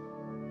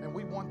 And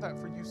we want that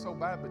for you so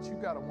bad, but you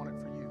got to want it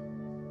for you.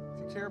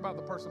 If you care about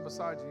the person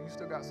beside you, you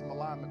still got some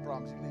alignment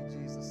problems. You need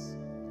Jesus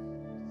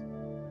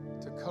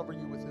to cover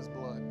you with His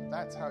blood.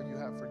 That's how you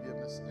have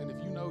forgiveness. And if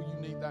you know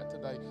you need that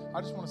today,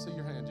 I just want to see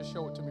your hand. Just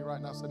show it to me right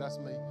now. Say, that's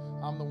me.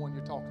 I'm the one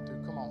you're talking to.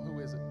 Come on, who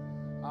is it?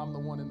 I'm the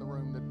one in the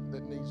room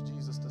that needs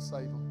Jesus to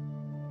save them.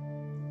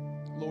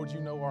 Lord, you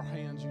know our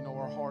hands, you know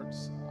our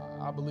hearts.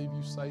 I believe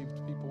you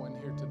saved people in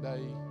here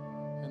today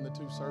in the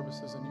 2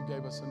 services, and you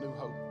gave us a new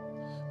hope.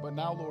 But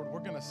now, Lord, we're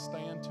going to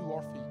stand to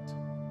our feet,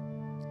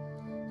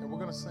 and we're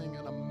going to sing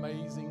an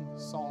amazing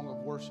song of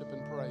worship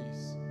and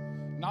praise.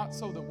 Not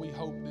so that we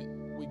hope that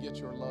we get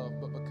your love,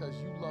 but because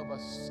you love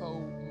us so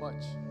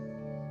much.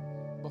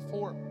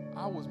 Before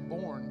I was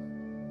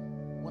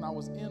born, when I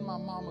was in my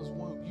mama's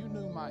womb, you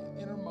knew my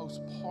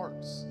innermost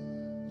parts.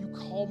 You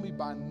called me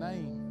by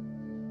name.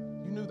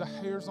 You knew the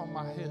hairs on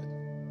my head.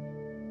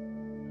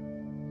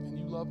 And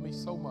you love me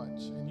so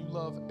much. And you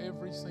love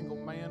every single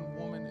man,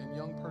 woman, and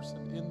young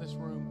person in this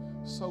room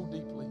so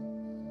deeply.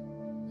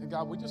 And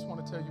God, we just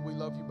want to tell you we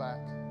love you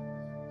back.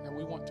 And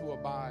we want to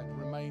abide,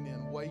 remain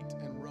in, wait,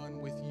 and run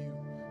with you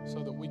so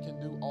that we can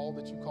do all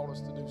that you called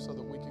us to do so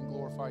that we can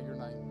glorify your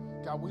name.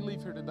 God, we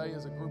leave here today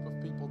as a group of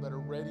people that are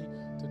ready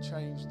to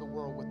change the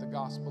world with the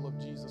gospel of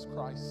Jesus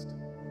Christ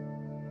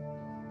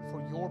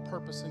for your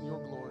purpose and your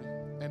glory.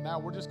 And now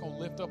we're just going to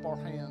lift up our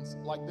hands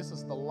like this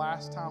is the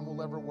last time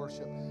we'll ever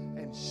worship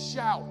and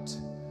shout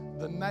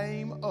the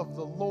name of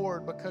the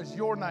Lord, because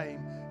your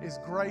name is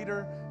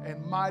greater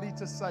and mighty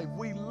to save.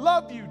 We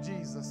love you,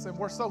 Jesus, and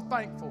we're so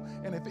thankful.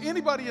 And if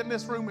anybody in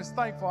this room is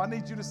thankful, I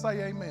need you to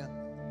say amen.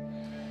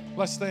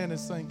 Let's stand and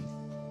sing.